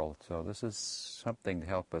the world. So this is something to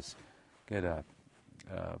help us get a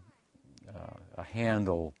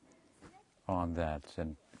handle on that.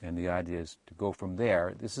 And the idea is to go from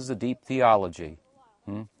there. This is a deep theology.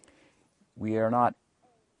 We are not,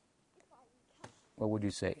 what would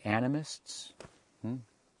you say, animists?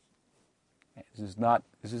 This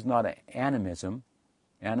is not an animism.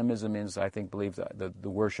 Animism is, I think, believes the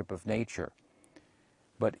worship of nature.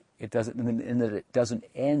 But it doesn't, in that it doesn't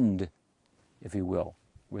end, if you will,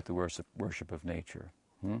 with the worship of nature.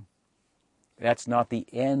 That's not the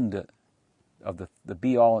end of the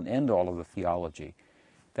be-all and end-all of the theology.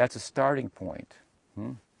 That's a starting point.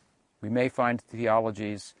 We may find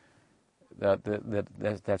theologies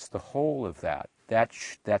that's the whole of that.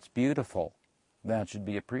 That's beautiful. That should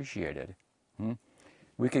be appreciated.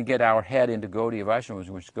 We could get our head into Gaudiya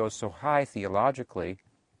Vaishnavism, which goes so high theologically,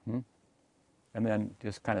 and then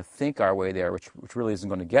just kind of think our way there, which really isn't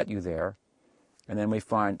going to get you there. And then we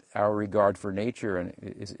find our regard for nature and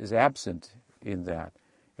is absent in that.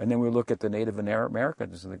 And then we look at the Native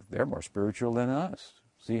Americans and think they're more spiritual than us.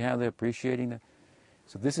 See how they're appreciating that?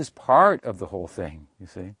 So this is part of the whole thing, you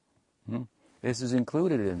see. This is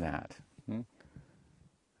included in that.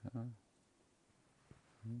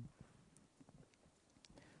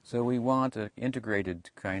 So we want an integrated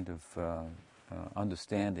kind of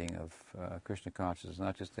understanding of Krishna consciousness,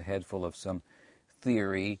 not just a head full of some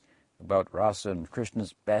theory about rasa and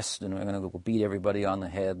Krishna's best and we're going to go beat everybody on the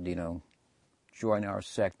head, join our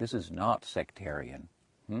sect. This is not sectarian.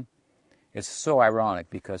 It's so ironic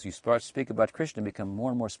because you start to speak about Krishna and become more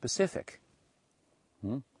and more specific.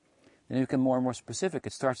 Then you become more and more specific.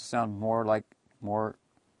 It starts to sound more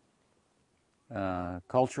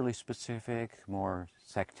culturally specific, more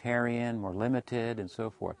sectarian, more limited, and so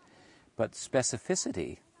forth. But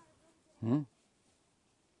specificity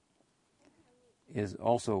is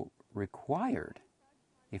also required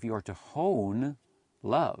if you are to hone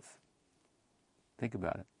love. Think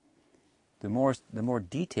about it. The more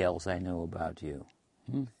details I know about you,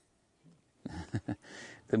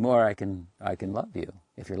 the more I can love you.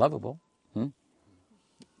 If you're lovable, and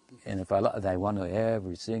if I want to know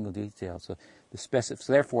every single detail. So so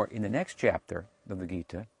therefore, in the next chapter of the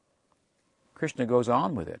Gita, Krishna goes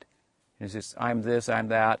on with it. And he says, "I'm this, I'm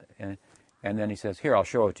that," and then he says, "Here, I'll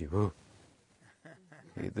show it to you."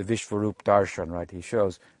 The Vishvarup Darshan, right? He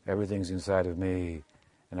shows everything's inside of me,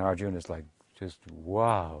 and Arjuna is like, just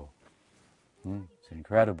wow. It's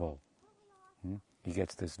incredible. He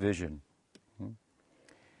gets this vision.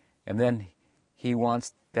 And then he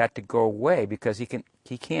wants that to go away because he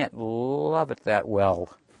can't love it that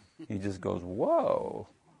well. He just goes, whoa.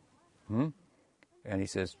 And he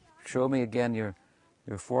says, show me again your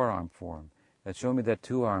forearm form. And show me that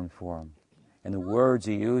two-arm form. And the words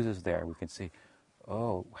he uses there, we can see,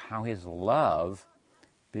 how his love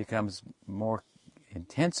becomes more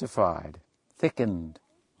intensified, thickened.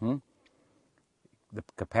 The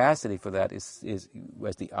capacity for that is as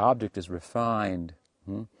the object is refined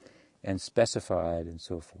and specified and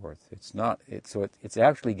so forth. It's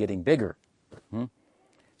actually getting bigger.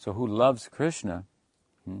 So who loves Krishna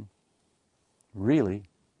really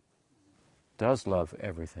does love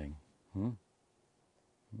everything.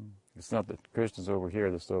 It's not that Krishna's over here,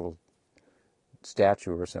 this little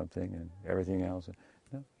statue or something, and everything else.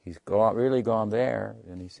 No, he's really gone there,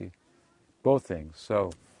 and he sees both things.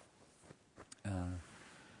 So, in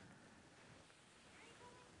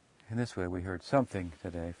this way, we heard something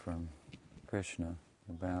today from Krishna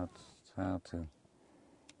about how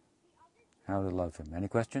to love him. Any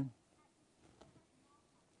question?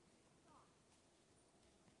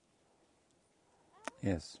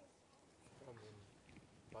 Yes. From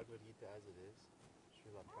Bhagavad-gita as it is,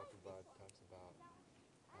 Srila Prabhupada talks about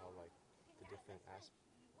how the different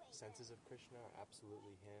senses of Krishna are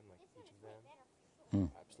absolutely him, each of them.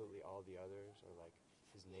 Absolutely all the others are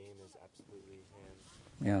his name is absolutely him.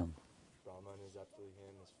 Yeah. Brahman is absolutely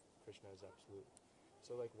him. Krishna is absolute.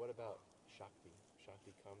 So what about Shakti?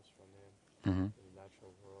 Shakti comes from him Mm-hmm. in the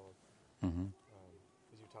natural world. Mm-hmm.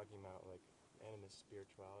 Because you're talking about like animist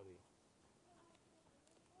spirituality.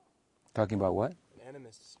 Talking about what? An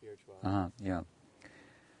animist spirituality. Uh-huh, yeah.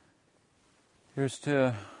 Here's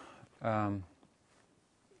to...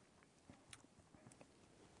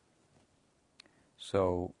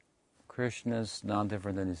 So, Krishna's not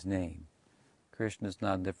different than his name. Krishna's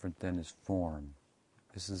not different than his form.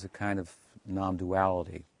 This is a kind of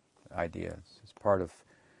non-duality idea. It's part of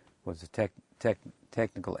what's a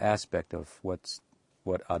technical aspect of what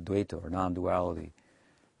Advaita or non-duality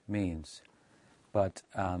means. But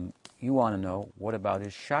you want to know, what about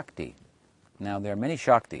his Shakti? Now, there are many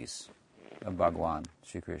Shaktis of Bhagavan,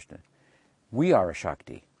 Sri Krishna. We are a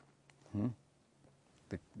Shakti.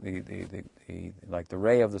 Like the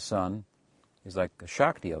ray of the sun is like the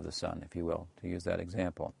Shakti of the sun, if you will, to use that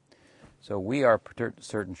example. So we are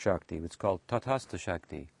certain Shakti. It's called Tatastha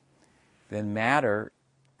Shakti. Then matter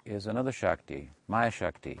is another Shakti, Maya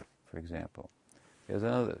Shakti, for example.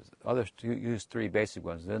 There's use three basic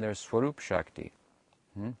ones. Then there's Swarup Shakti.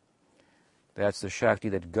 That's the Shakti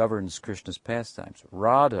that governs Krishna's pastimes.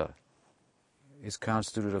 Radha is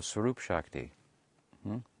constituted of Swarup Shakti.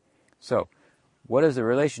 So, what is the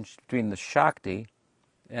relationship between the Shakti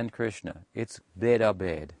and Krishna? It's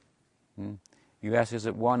Bhed-abhed. You asked, is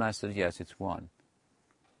it one? I said, yes, it's one.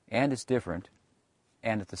 And it's different,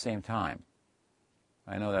 and at the same time.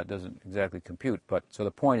 I know that doesn't exactly compute, but so the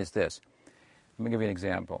point is this. Let me give you an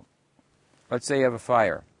example. Let's say you have a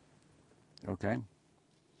fire, okay?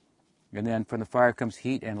 And then from the fire comes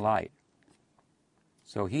heat and light.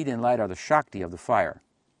 So heat and light are the Shakti of the fire.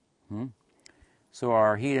 So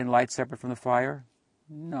are heat and light separate from the fire?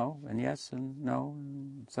 No, and yes, and no,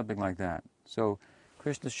 and something like that. So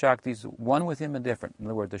Krishna's Shaktis, one with him and different. In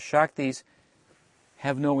other words, the Shaktis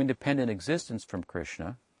have no independent existence from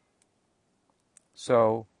Krishna.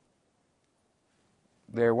 So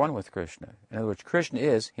they're one with Krishna. In other words, Krishna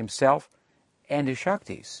is himself and his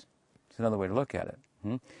Shaktis. It's another way to look at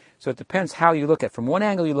it. So it depends how you look at it. From one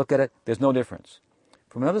angle you look at it, there's no difference.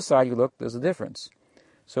 From another side you look, there's a difference.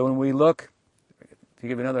 So when we look, to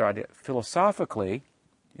give you another idea, philosophically,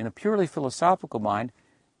 in a purely philosophical mind,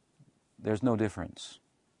 there's no difference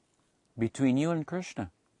between you and Krishna,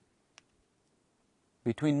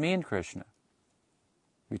 between me and Krishna,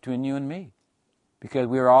 between you and me. Because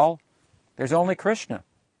there's only Krishna.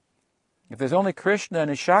 If there's only Krishna and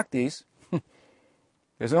his Shaktis,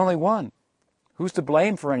 there's only one. Who's to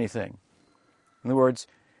blame for anything? In other words,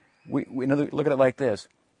 we look at it like this.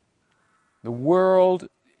 The world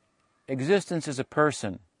existence is a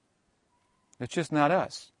person. It's just not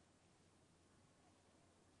us.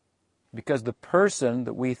 Because the person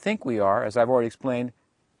that we think we are, as I've already explained,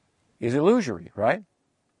 is illusory, right?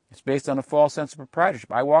 It's based on a false sense of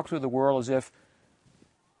proprietorship. I walk through the world as if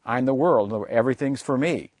I'm the world. Everything's for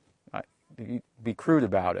me. Be crude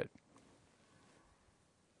about it.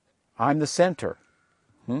 I'm the center.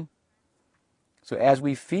 So as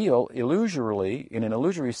we feel illusorily, in an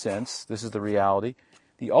illusory sense, this is the reality.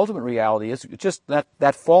 The ultimate reality is just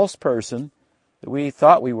that false person that we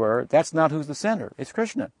thought we were. That's not who's the center. It's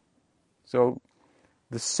Krishna. So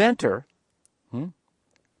the center,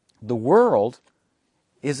 the world,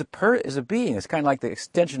 is a being. It's kind of like the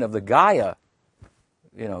extension of the Gaia,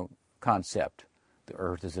 concept. The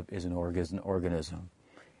earth is an organism.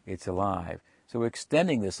 It's alive. So we're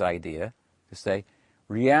extending this idea to say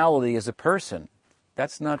reality is a person.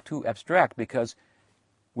 That's not too abstract because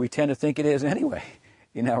we tend to think it is anyway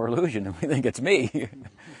in our illusion, and we think it's me.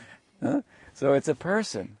 So it's a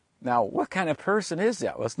person. Now, what kind of person is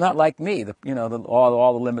that? Well, it's not like me.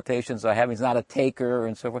 All the limitations I have. He's not a taker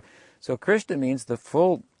and so forth. So Krishna means the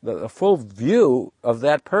full view of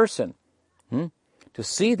that person. To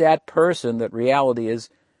see that person, that reality is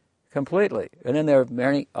completely. And then there are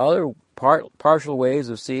many other partial ways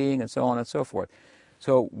of seeing and so on and so forth.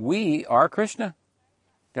 So we are Krishna.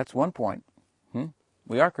 That's one point.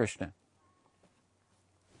 We are Krishna.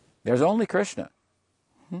 There's only Krishna.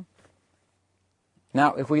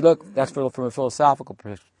 Now, if we look, that's from a philosophical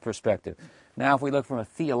perspective. Now, if we look from a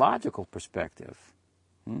theological perspective,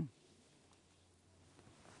 and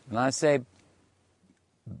I say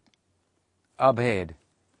abhed,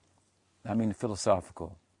 I mean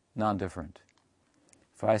philosophical, non-different.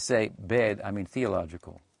 If I say bhed, I mean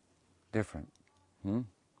theological, different.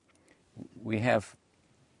 We have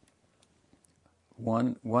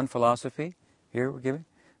one philosophy here we're giving,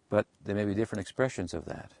 but there may be different expressions of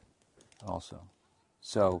that also.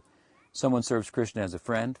 So someone serves Krishna as a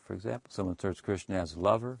friend, for example. Someone serves Krishna as a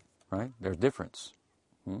lover, right? There's difference.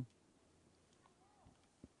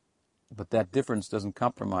 But that difference doesn't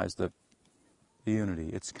compromise the the unity.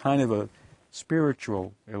 It's kind of a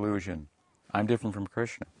spiritual illusion. I'm different from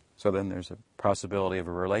Krishna. So then there's a possibility of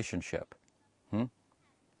a relationship.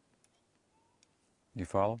 You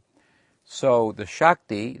follow? So the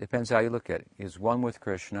Shakti, depends how you look at it, is one with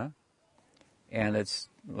Krishna, and it's,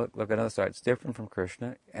 look at another side, it's different from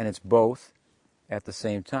Krishna, and it's both at the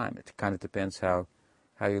same time. It kind of depends how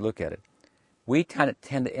you look at it. We kind of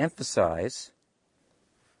tend to emphasize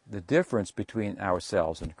the difference between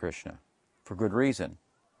ourselves and Krishna, for good reason.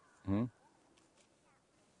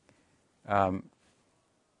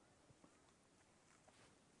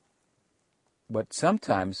 But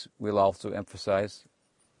sometimes we'll also emphasize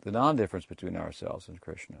the non-difference between ourselves and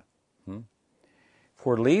Krishna.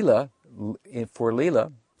 For Leela,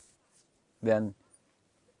 then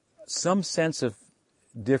some sense of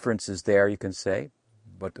difference is there, you can say,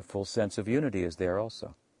 but the full sense of unity is there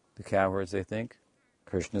also. The cowherds, they think,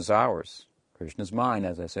 Krishna's ours, Krishna's mine,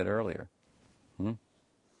 as I said earlier.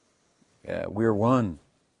 We're one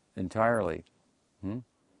entirely.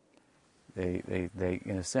 They,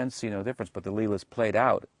 in a sense, see no difference, but the Leela is played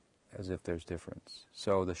out as if there's difference.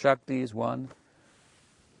 So the Shakti is one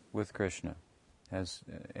with Krishna,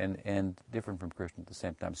 and different from Krishna at the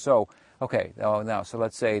same time. So, okay, now, so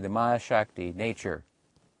let's say the Maya Shakti, nature,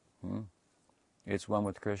 it's one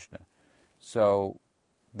with Krishna. So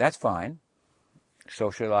that's fine. So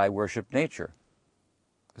should I worship nature?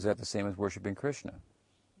 Is that the same as worshiping Krishna?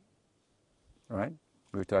 Right?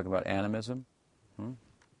 We were talking about animism.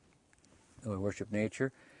 We worship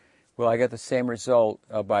nature. Will I get the same result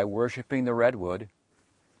by worshiping the Redwood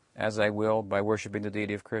as I will by worshiping the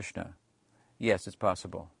deity of Krishna? Yes, it's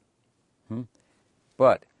possible.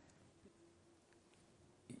 But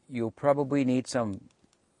you'll probably need some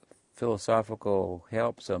philosophical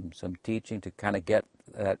help, some teaching to kind of get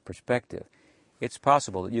that perspective. It's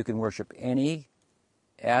possible that you can worship any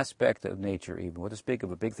aspect of nature, even. What to speak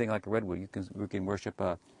of a big thing like a redwood, we can worship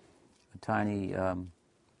a tiny,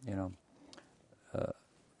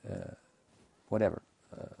 whatever,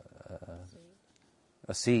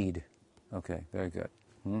 a seed. Okay, very good.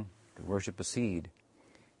 To worship a seed.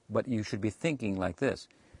 But you should be thinking like this.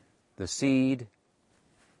 The seed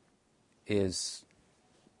is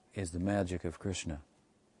the magic of Krishna.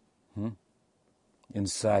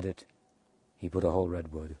 Inside it, he put a whole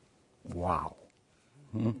redwood. Wow.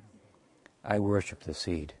 I worship the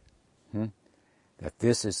seed. That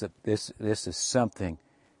this is something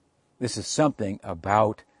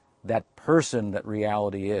about that person that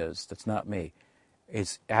reality is. That's not me.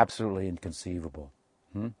 It's absolutely inconceivable.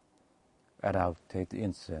 And I'll take the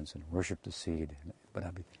incense and worship the seed. But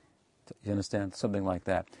you understand? Something like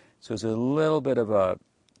that. So it's a little bit of a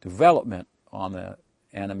development on the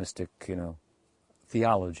animistic,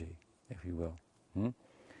 theology, if you will.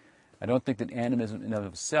 I don't think that animism in and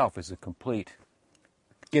of itself is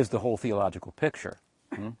gives the whole theological picture.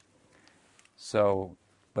 So,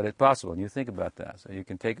 but it's possible, and you think about that. So you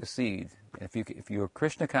can take a seed, and if you're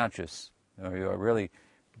Krishna conscious, or you're really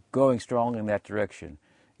going strong in that direction,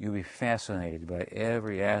 you'll be fascinated by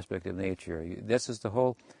every aspect of nature. This is the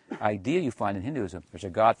whole idea you find in Hinduism. There's a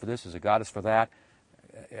god for this, there's a goddess for that.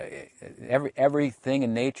 Everything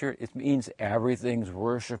in nature, it means everything's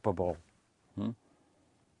worshipable.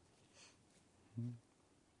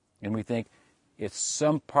 And we think it's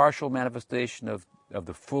some partial manifestation of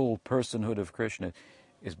the full personhood of Krishna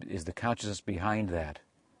is the consciousness behind that,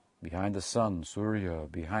 behind the sun, Surya,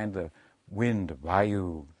 behind the wind,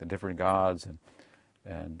 Vayu, the different gods,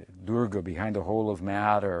 and Durga behind the whole of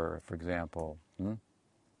matter, for example.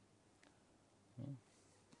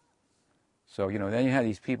 So, then you have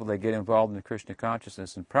these people that get involved in the Krishna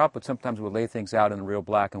consciousness, and Prabhupada sometimes will lay things out in a real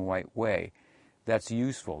black and white way. That's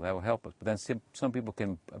useful. That will help us. But then some people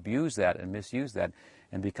can abuse that and misuse that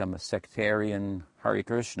and become a sectarian Hare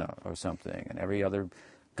Krishna or something. And every other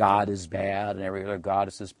god is bad and every other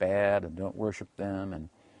goddess is bad and don't worship them.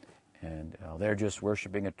 And they're just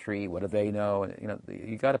worshiping a tree. What do they know? And,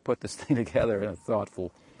 you got to put this thing together in a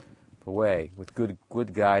thoughtful way with good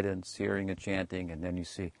guidance, hearing and chanting, and then you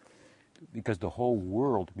see, because the whole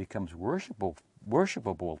world becomes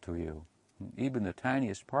worshipable to you, even the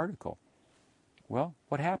tiniest particle. Well,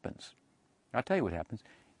 what happens? I'll tell you what happens.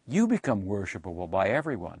 You become worshipable by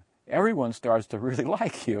everyone. Everyone starts to really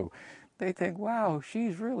like you. They think, wow,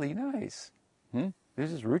 she's really nice.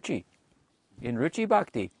 This is Ruchi. In Ruchi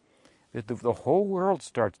Bhakti, the whole world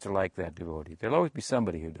starts to like that devotee. There'll always be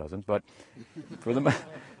somebody who doesn't, but for the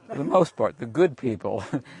most part, the good people,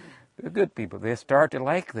 they start to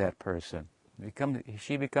like that person.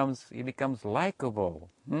 He becomes likable.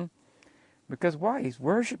 Because why? He's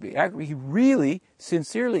worshiping. He really,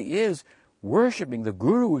 sincerely is worshipping, the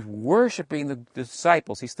guru is worshipping the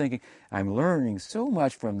disciples. He's thinking, I'm learning so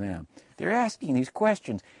much from them. They're asking these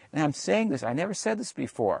questions, and I'm saying this. I never said this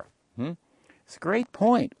before. It's a great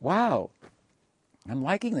point. Wow. I'm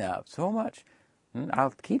liking that so much.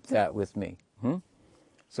 I'll keep that with me.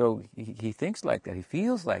 So he thinks like that. He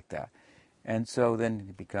feels like that. And so then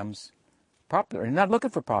he becomes popular. He's not looking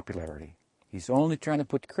for popularity. He's only trying to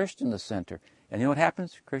put Krishna in the center. And you know what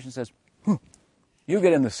happens? Krishna says, you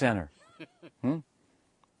get in the center.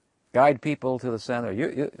 Guide people to the center.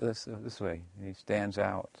 You this way. And he stands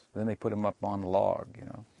out. Then they put him up on the log,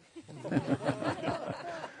 And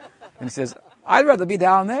he says, I'd rather be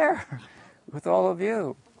down there with all of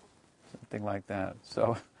you. Something like that.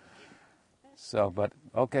 But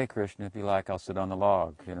okay, Krishna, if you like, I'll sit on the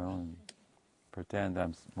log, and pretend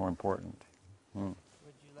I'm more important. Would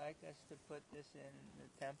you like us to put this in the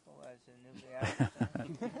temple as a new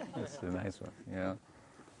reality? That's a nice one,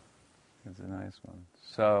 It's a nice one.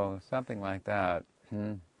 So, something like that.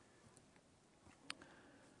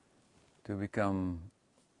 To become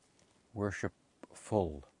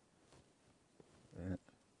worshipful.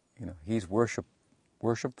 He's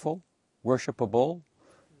worshipful, worshipable,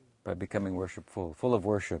 by becoming worshipful, full of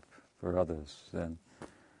worship for others, then,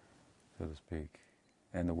 so to speak.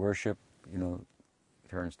 And the worship,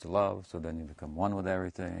 turns to love, so then you become one with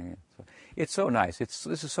everything. So it's so nice. This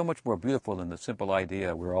is so much more beautiful than the simple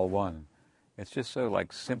idea we're all one. It's just so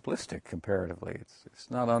simplistic comparatively.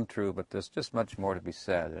 It's not untrue, but there's just much more to be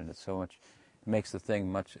said, and it makes the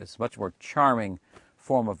thing it's much more charming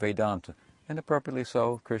form of Vedanta. And appropriately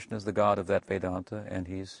so, Krishna is the god of that Vedanta, and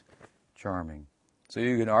he's charming. So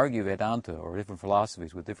you can argue Vedanta or different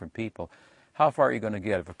philosophies with different people. How far are you going to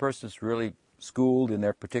get? If a person's really schooled in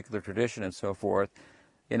their particular tradition and so forth,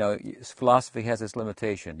 philosophy has its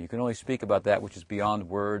limitation. You can only speak about that which is beyond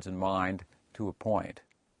words and mind to a point.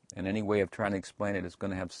 And any way of trying to explain it is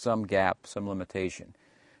going to have some gap, some limitation.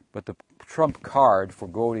 But the trump card for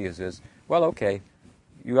Gaudiyas is, well, okay,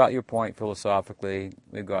 you got your point philosophically,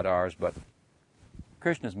 we've got ours, but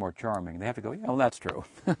Krishna's more charming. They have to go, yeah, well, that's true.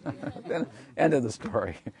 Then, end of the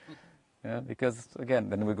story. Because, again,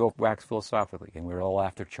 then we go wax philosophically, and we're all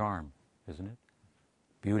after charm, isn't it?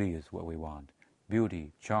 Beauty is what we want.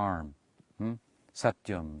 Beauty, charm,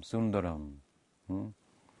 satyam, sundaram. You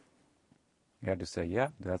have to say, yeah,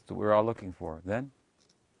 that's what we're all looking for. Then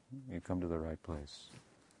you come to the right place.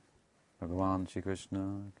 Bhagavan Shri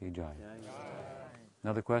Krishna ki jai.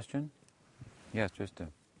 Another question? Yes,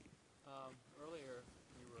 Tristan. Earlier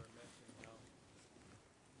you were mentioning how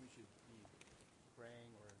we should be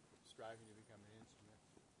praying or striving to become an instrument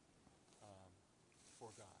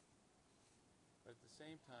for God. But at the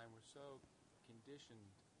same time, we're so conditioned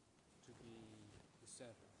to be the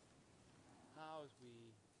center. How, as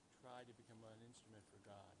we try to become an instrument for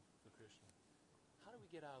God, for Krishna, how do we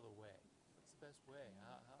get out of the way? What's the best way?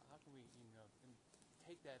 How can we,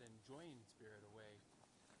 take that enjoying spirit away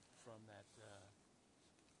from that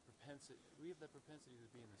propensity? We have the propensity to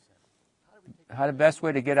be in the center. How do we take the best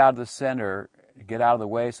way to get out of the center, get out of the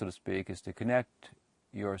way, so to speak, is to connect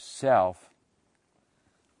yourself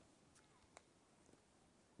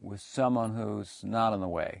with someone who's not in the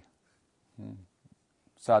way.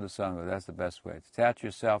 Sadhu Sangha, that's the best way. Attach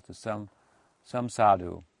yourself to some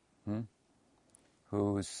sadhu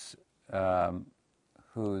who's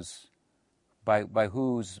by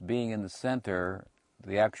whose being in the center,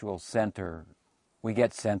 the actual center, we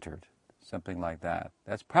get centered, something like that.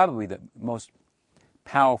 That's probably the most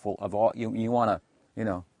powerful of all. You want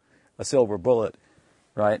a silver bullet,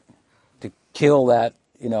 right, to kill that,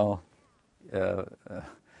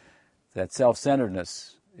 that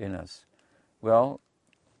self-centeredness in us. Well,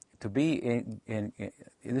 to be in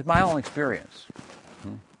my own experience,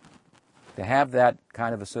 to have that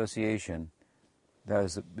kind of association, that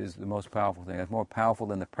is the most powerful thing. It's more powerful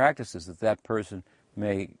than the practices that person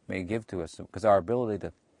may give to us, because our ability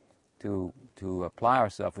to apply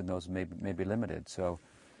ourselves in those may be limited. So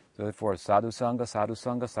therefore, sadhu sangha,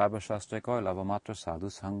 sarva shastra koi, lavamatra sadhu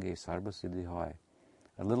sanghe, sarva siddhi hoy.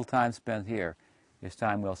 A little time spent here is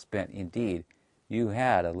time well spent indeed. You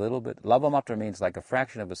had a little bit. Lavamatra means like a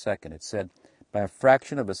fraction of a second. It said, by a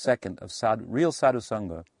fraction of a second of real sadhu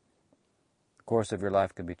sangha, the course of your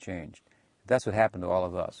life can be changed. That's what happened to all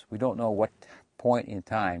of us. We don't know what point in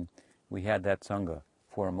time we had that sangha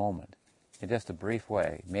for a moment. In just a brief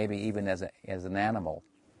way, maybe even as an animal.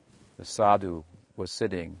 The sadhu was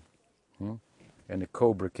sitting, and the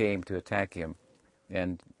cobra came to attack him,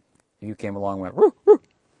 and you came along and went, woo, woo.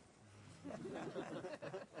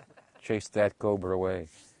 Chased that cobra away.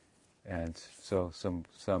 And so some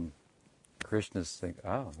Krishnas think,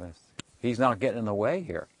 he's not getting in the way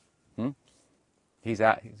here.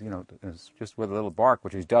 it's just with a little bark,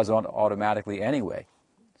 which he does automatically anyway.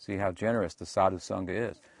 See how generous the sadhu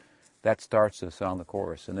sangha is. That starts us on the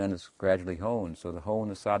course, and then it's gradually honed. So the hone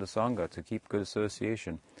the sadhu sangha to keep good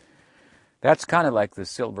association. That's kind of like the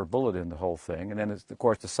silver bullet in the whole thing. And then, of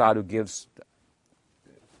course, the sadhu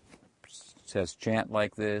says chant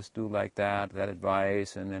like this, do like that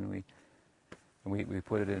advice, and then we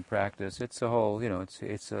put it in practice. It's a whole,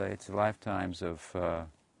 it's lifetimes of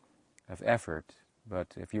effort. But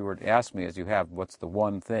if you were to ask me, as you have, what's the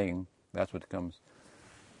one thing, that's what comes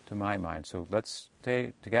to my mind. So let's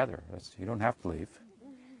stay together. You don't have to leave.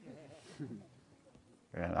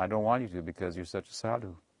 And I don't want you to because you're such a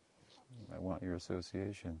sadhu. I want your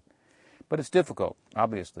association. But it's difficult,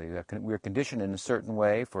 obviously. We're conditioned in a certain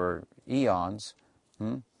way for eons.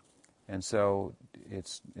 And so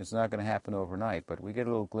it's not going to happen overnight. But we get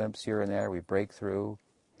a little glimpse here and there. We break through.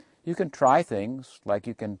 You can try things, like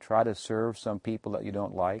you can try to serve some people that you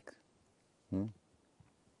don't like.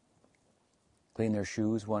 Clean their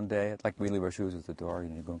shoes one day. Like we leave our shoes at the door,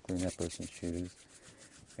 you go and clean that person's shoes.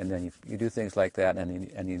 And then you do things like that,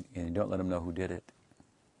 and you don't let them know who did it.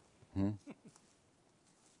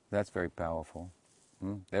 That's very powerful.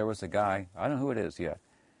 There was a guy, I don't know who it is yet.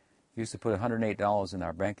 He used to put $108 in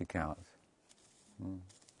our bank account. And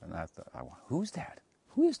I thought, who's that?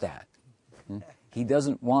 Who is that? She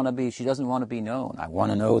doesn't want to be known. I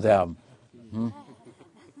want to know them.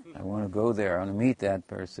 I want to go there. I want to meet that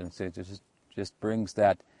person. So it just brings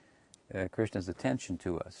that Krishna's attention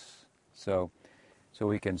to us. So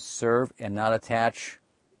we can serve and not attach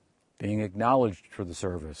being acknowledged for the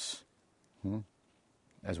service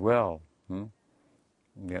as well.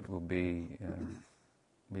 That will be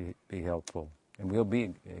helpful. And we'll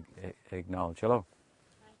be acknowledged. Hello.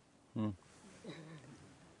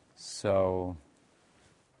 So,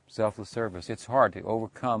 selfless service. It's hard to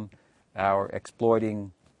overcome our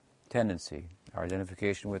exploiting tendency. Our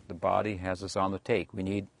identification with the body has us on the take. We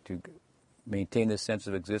need to maintain this sense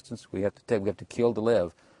of existence. We have to kill to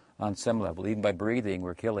live on some level. Even by breathing,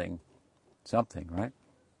 we're killing something, right?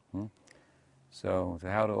 So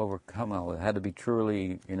how to overcome all that? How to be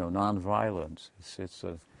truly, non-violent.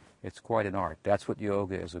 It's quite an art. That's what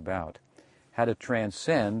yoga is about. How to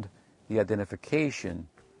transcend the identification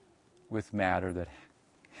with matter that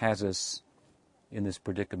has us in this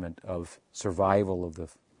predicament of survival of the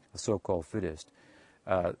so-called fittest.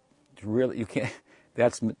 Really, you can't.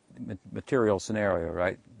 That's material scenario,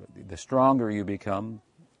 right? The stronger you become,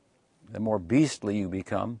 the more beastly you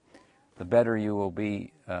become, the better you will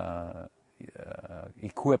be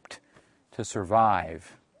equipped to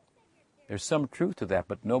survive. There's some truth to that,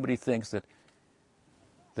 but nobody thinks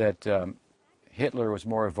that Hitler was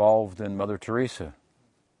more evolved than Mother Teresa.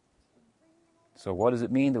 So what does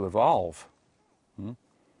it mean to evolve?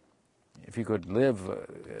 If you could live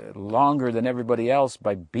longer than everybody else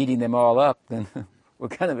by beating them all up, then what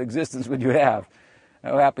kind of existence would you have?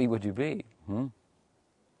 How happy would you be?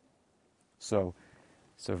 So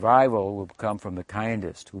survival will come from the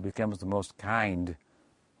kindest, who becomes the most kind,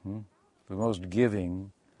 the most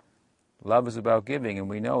giving. Love is about giving, and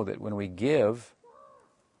we know that when we give,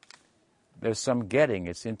 there's some getting.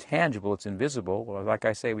 It's intangible, it's invisible. Like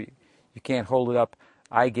I say, you can't hold it up.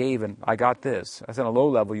 I gave and I got this. As on a low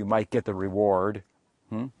level, you might get the reward.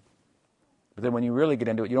 But then when you really get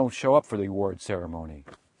into it, you don't show up for the reward ceremony.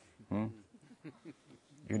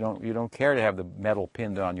 You don't care to have the medal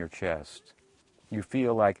pinned on your chest. You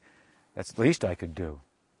feel like that's the least I could do.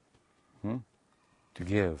 To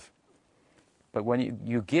give. But when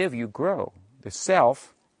you give, you grow. The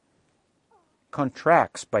self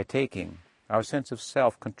contracts by taking. Our sense of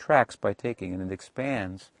self contracts by taking, and it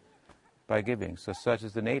expands by giving. So such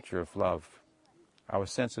is the nature of love. Our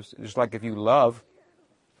sense of, just like if you love,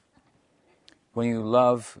 when you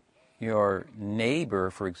love your neighbor,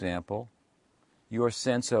 for example, your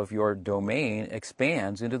sense of your domain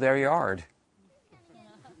expands into their yard.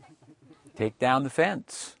 Take down the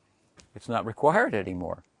fence. It's not required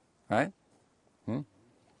anymore, right?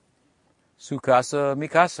 Sukasa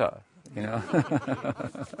mikasa,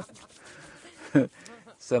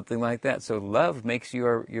 something like that. So love makes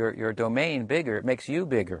your domain bigger. It makes you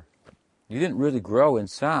bigger. You didn't really grow in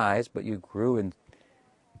size, but you grew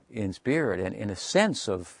in spirit and in a sense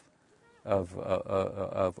of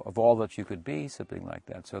all that you could be, something like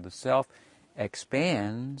that. So the self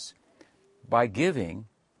expands by giving.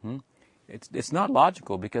 It's not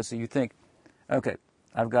logical, because you think, okay,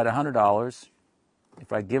 I've got $100.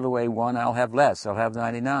 If I give away one, I'll have less. I'll have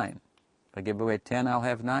 99. If I give away 10, I'll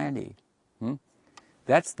have 90.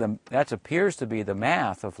 That appears to be the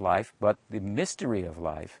math of life, but the mystery of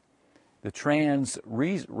life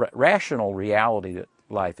rational reality that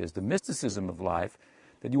life is, the mysticism of life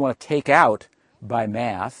that you want to take out by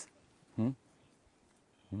math.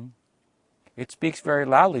 It speaks very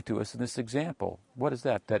loudly to us in this example. What is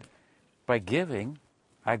that? That by giving,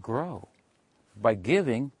 I grow. By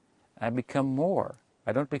giving, I become more.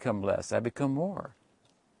 I don't become less, I become more.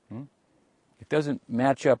 It doesn't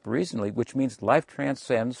match up reasonably, which means life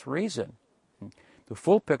transcends reason. The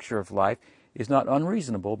full picture of life is not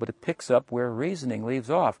unreasonable, but it picks up where reasoning leaves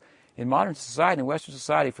off. In modern society, in Western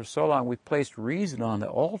society, for so long, we've placed reason on the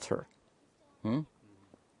altar.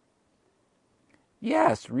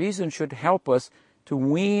 Yes, reason should help us to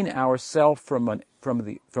wean ourselves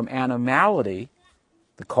from animality.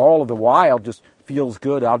 The call of the wild just feels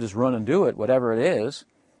good, I'll just run and do it, whatever it is.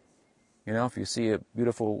 You know, if you see a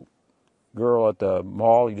beautiful girl at the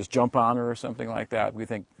mall, you just jump on her or something like that. We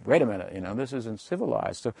think, wait a minute, this isn't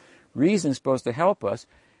civilized. So reason's supposed to help us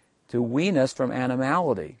to wean us from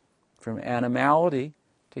animality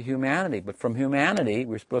to humanity. But from humanity,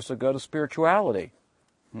 we're supposed to go to spirituality.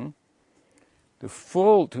 To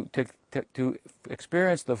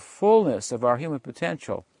experience the fullness of our human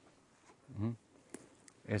potential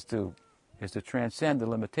is to transcend the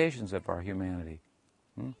limitations of our humanity.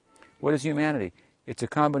 What is humanity? It's a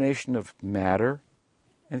combination of matter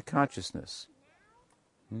and consciousness.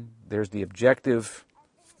 There's the objective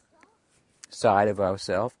side of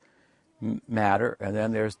ourself, matter, and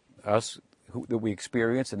then there's us that we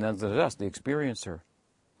experience, and then there's us, the experiencer.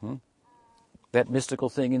 That mystical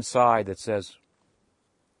thing inside that says,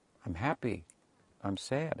 I'm happy, I'm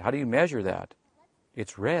sad. How do you measure that?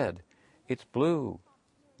 It's red, it's blue.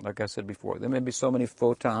 Like I said before, there may be so many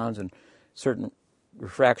photons and certain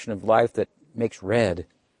refraction of life that makes red.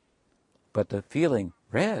 But the feeling,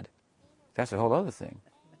 red, that's a whole other thing.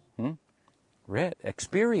 Red,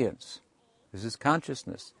 experience. This is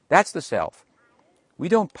consciousness. That's the self. We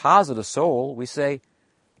don't posit a soul. We say,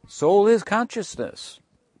 soul is consciousness.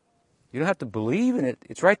 You don't have to believe in it.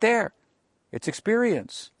 It's right there. It's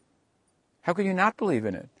experience. How can you not believe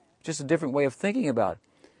in it? It's just a different way of thinking about it.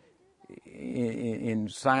 In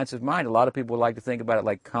science of mind, a lot of people like to think about it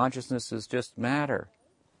like consciousness is just matter.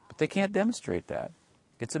 But they can't demonstrate that.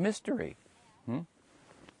 It's a mystery.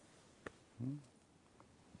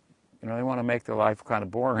 They want to make their life kind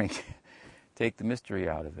of boring, take the mystery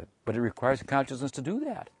out of it. But it requires consciousness to do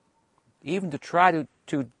that. Even to try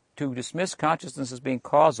to dismiss consciousness as being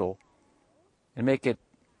causal and make it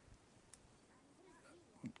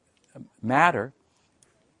matter,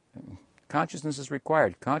 consciousness is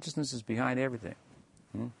required. Consciousness is behind everything.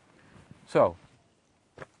 So,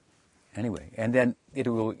 anyway, and then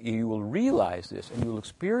you will realize this and you will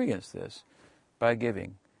experience this by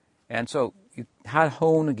giving. And so, how to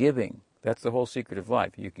hone giving? That's the whole secret of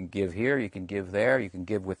life. You can give here, you can give there, you can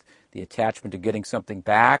give with the attachment to getting something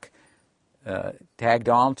back, tagged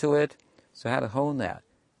on to it. So how to hone that?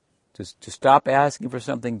 To stop asking for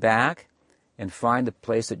something back and find a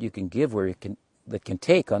place that you can give that can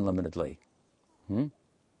take unlimitedly.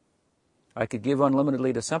 I could give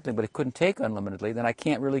unlimitedly to something, but it couldn't take unlimitedly, then I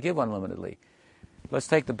can't really give unlimitedly. Let's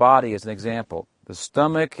take the body as an example. The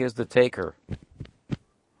stomach is the taker.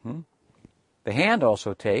 The hand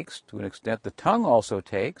also takes, to an extent. The tongue also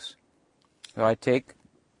takes. So I take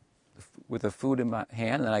with the food in my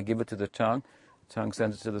hand, and I give it to the tongue. The tongue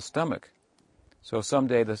sends it to the stomach. So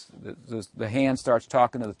someday the hand starts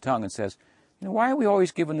talking to the tongue and says, why are we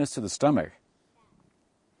always giving this to the stomach?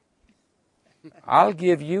 I'll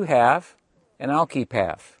give you half, and I'll keep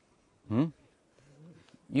half.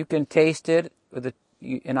 You can taste it,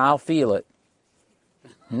 and I'll feel it.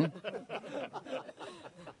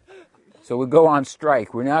 So we go on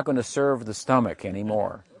strike. We're not going to serve the stomach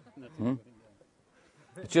anymore.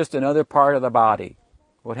 It's just another part of the body.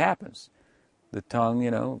 What happens? The tongue,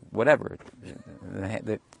 whatever.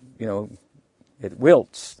 It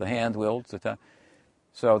wilts. The hand wilts. The tongue.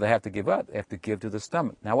 So they have to give up. They have to give to the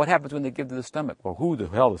stomach. Now what happens when they give to the stomach? Well, who the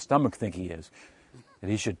hell does the stomach think he is? That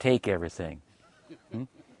he should take everything.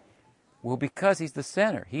 Well, because he's the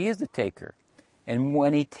center. He is the taker. And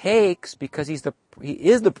when he takes, because he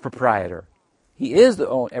is the proprietor, he is the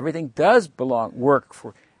owner, everything does work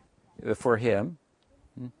for him,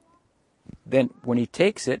 then when he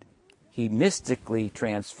takes it, he mystically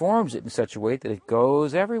transforms it in such a way that it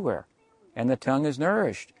goes everywhere. And the tongue is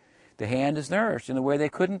nourished. The hand is nourished in a way they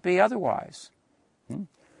couldn't be otherwise. So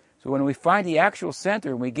when we find the actual center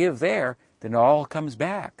and we give there, then it all comes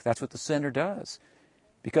back. That's what the center does.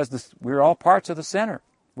 Because we're all parts of the center.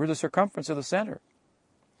 We're the circumference of the center.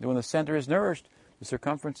 And when the center is nourished, the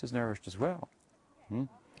circumference is nourished as well.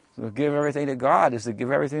 So to give everything to God is to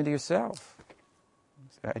give everything to yourself.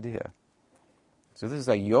 That's the idea. So this is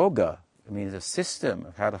a yoga. I mean, it's a system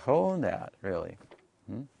of how to hone that, really.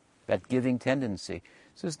 That giving tendency.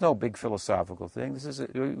 So there's no big philosophical thing.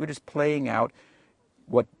 We're just playing out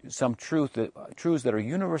some truths that are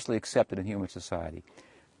universally accepted in human society.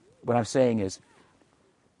 What I'm saying is,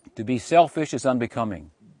 to be selfish is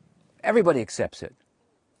unbecoming. Everybody accepts it.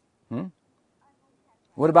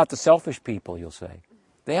 What about the selfish people, you'll say?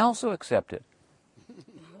 They also accept it.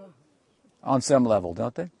 On some level,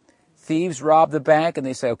 don't they? Thieves rob the bank and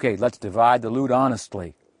they say, okay, let's divide the loot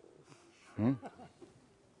honestly.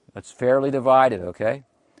 Let's fairly divide it, okay?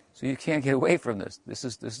 So you can't get away from this. This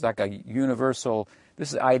is like a universal, this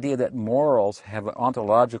is the idea that morals have an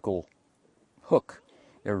ontological hook.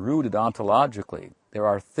 They're rooted ontologically. There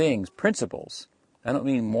are things, principles. I don't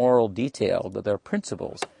mean moral detail, but they're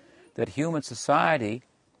principles that human society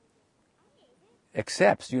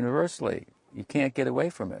accepts universally. You can't get away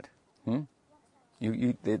from it.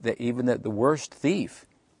 Even the worst thief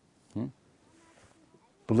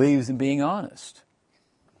believes in being honest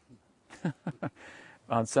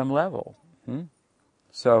on some level.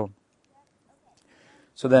 So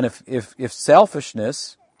then if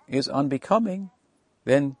selfishness is unbecoming,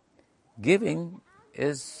 then giving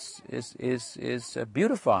is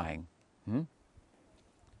beautifying.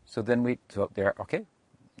 So okay,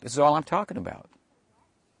 this is all I'm talking about.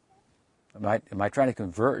 Am I trying to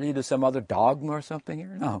convert you to some other dogma or something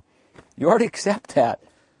here? No. You already accept that.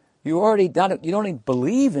 You already done it. You don't even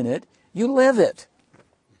believe in it. You live it.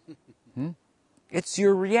 It's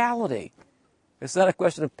your reality. It's not a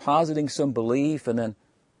question of positing some belief and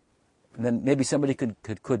then maybe somebody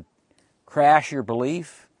could crash your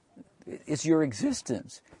belief. It's your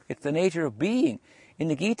existence. It's the nature of being. In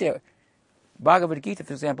the Gita, Bhagavad-gita,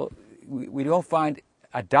 for example, we don't find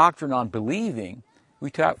a doctrine on believing. We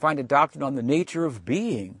find a doctrine on the nature of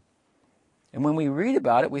being. And when we read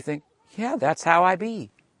about it, we think, yeah, that's how I be.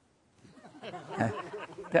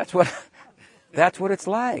 That's what it's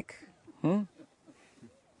like. And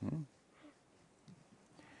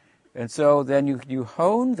so then you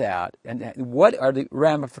hone that. And what are the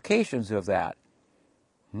ramifications of that?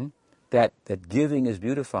 That giving is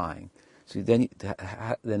beautifying. So then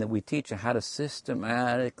we teach how to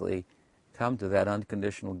systematically come to that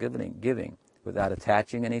unconditional giving without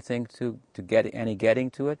attaching anything to get any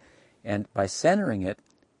getting to it, and by centering it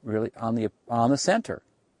really on the center.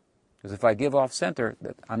 Because if I give off center,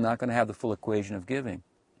 I'm not going to have the full equation of giving.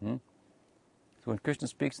 So when Krishna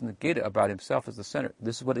speaks in the Gita about himself as the center,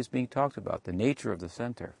 this is what is being talked about, the nature of the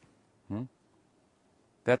center.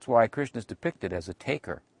 That's why Krishna is depicted as a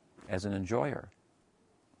taker, as an enjoyer.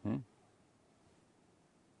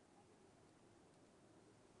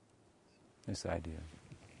 This idea.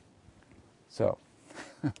 So,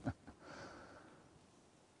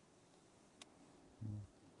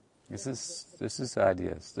 this is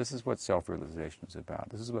ideas. This is what self-realization is about.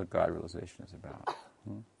 This is what God realization is about.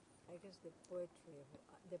 I guess the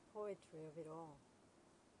poetry of it all.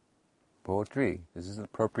 Poetry. This is an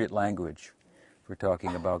appropriate language for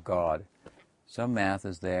talking about God. Some math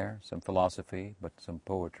is there, some philosophy, but some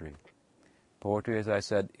poetry. Poetry, as I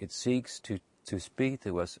said, it seeks to speak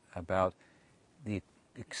to us about the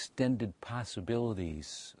extended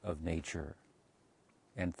possibilities of nature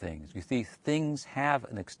and things. You see, things have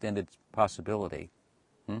an extended possibility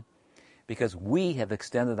because we have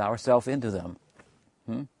extended ourselves into them.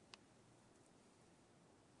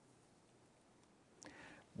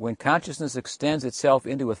 When consciousness extends itself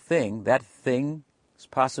into a thing, that thing's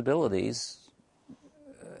possibilities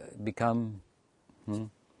become,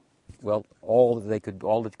 all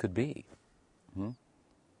it could be.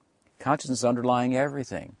 Consciousness underlying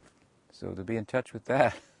everything. So to be in touch with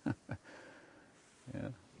that. Yeah.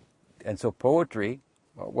 And so poetry,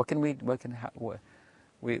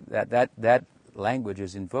 that language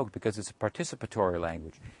is invoked because it's a participatory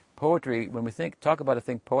language. Poetry, when we talk about a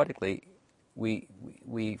thing poetically, we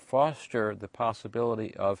foster the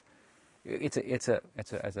possibility of it's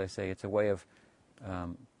as I say, it's a way of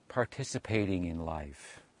participating in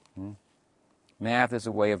life. Math is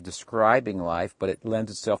a way of describing life, but it lends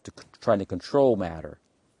itself to trying to control matter,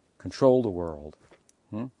 control the world.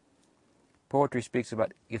 Poetry speaks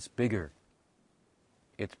about it's bigger.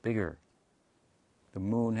 It's bigger. The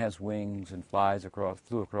moon has wings and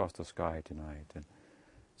flew across the sky tonight. And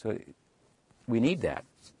so we need that.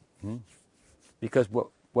 Because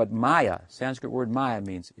what Maya, Sanskrit word Maya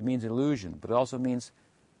means, it means illusion, but it also means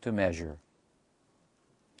to measure.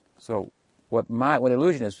 So what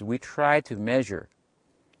illusion is, we try to measure.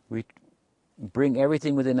 We bring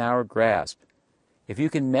everything within our grasp. If you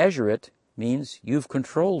can measure it, means you've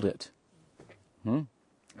controlled it.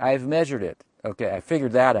 I've measured it. Okay, I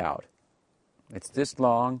figured that out. It's this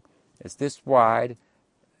long, it's this wide.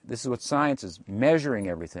 This is what science is, measuring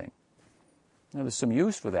everything. Now, there's some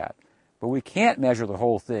use for that. But we can't measure the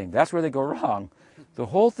whole thing. That's where they go wrong. The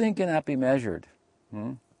whole thing cannot be measured.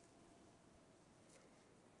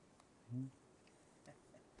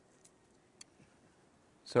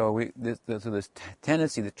 So this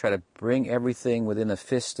tendency to try to bring everything within a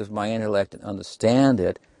fist of my intellect and understand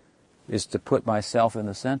it is to put myself in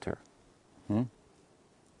the center.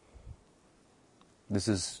 This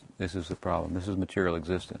is the problem. This is material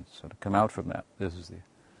existence. So to come out from that, this is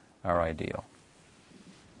our ideal.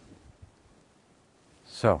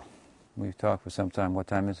 So, we've talked for some time. What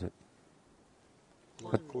time is it?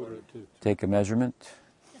 Quarter to 2. Take a measurement.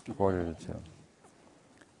 1:45.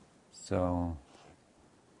 So,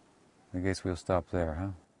 I guess we'll stop there,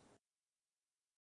 huh?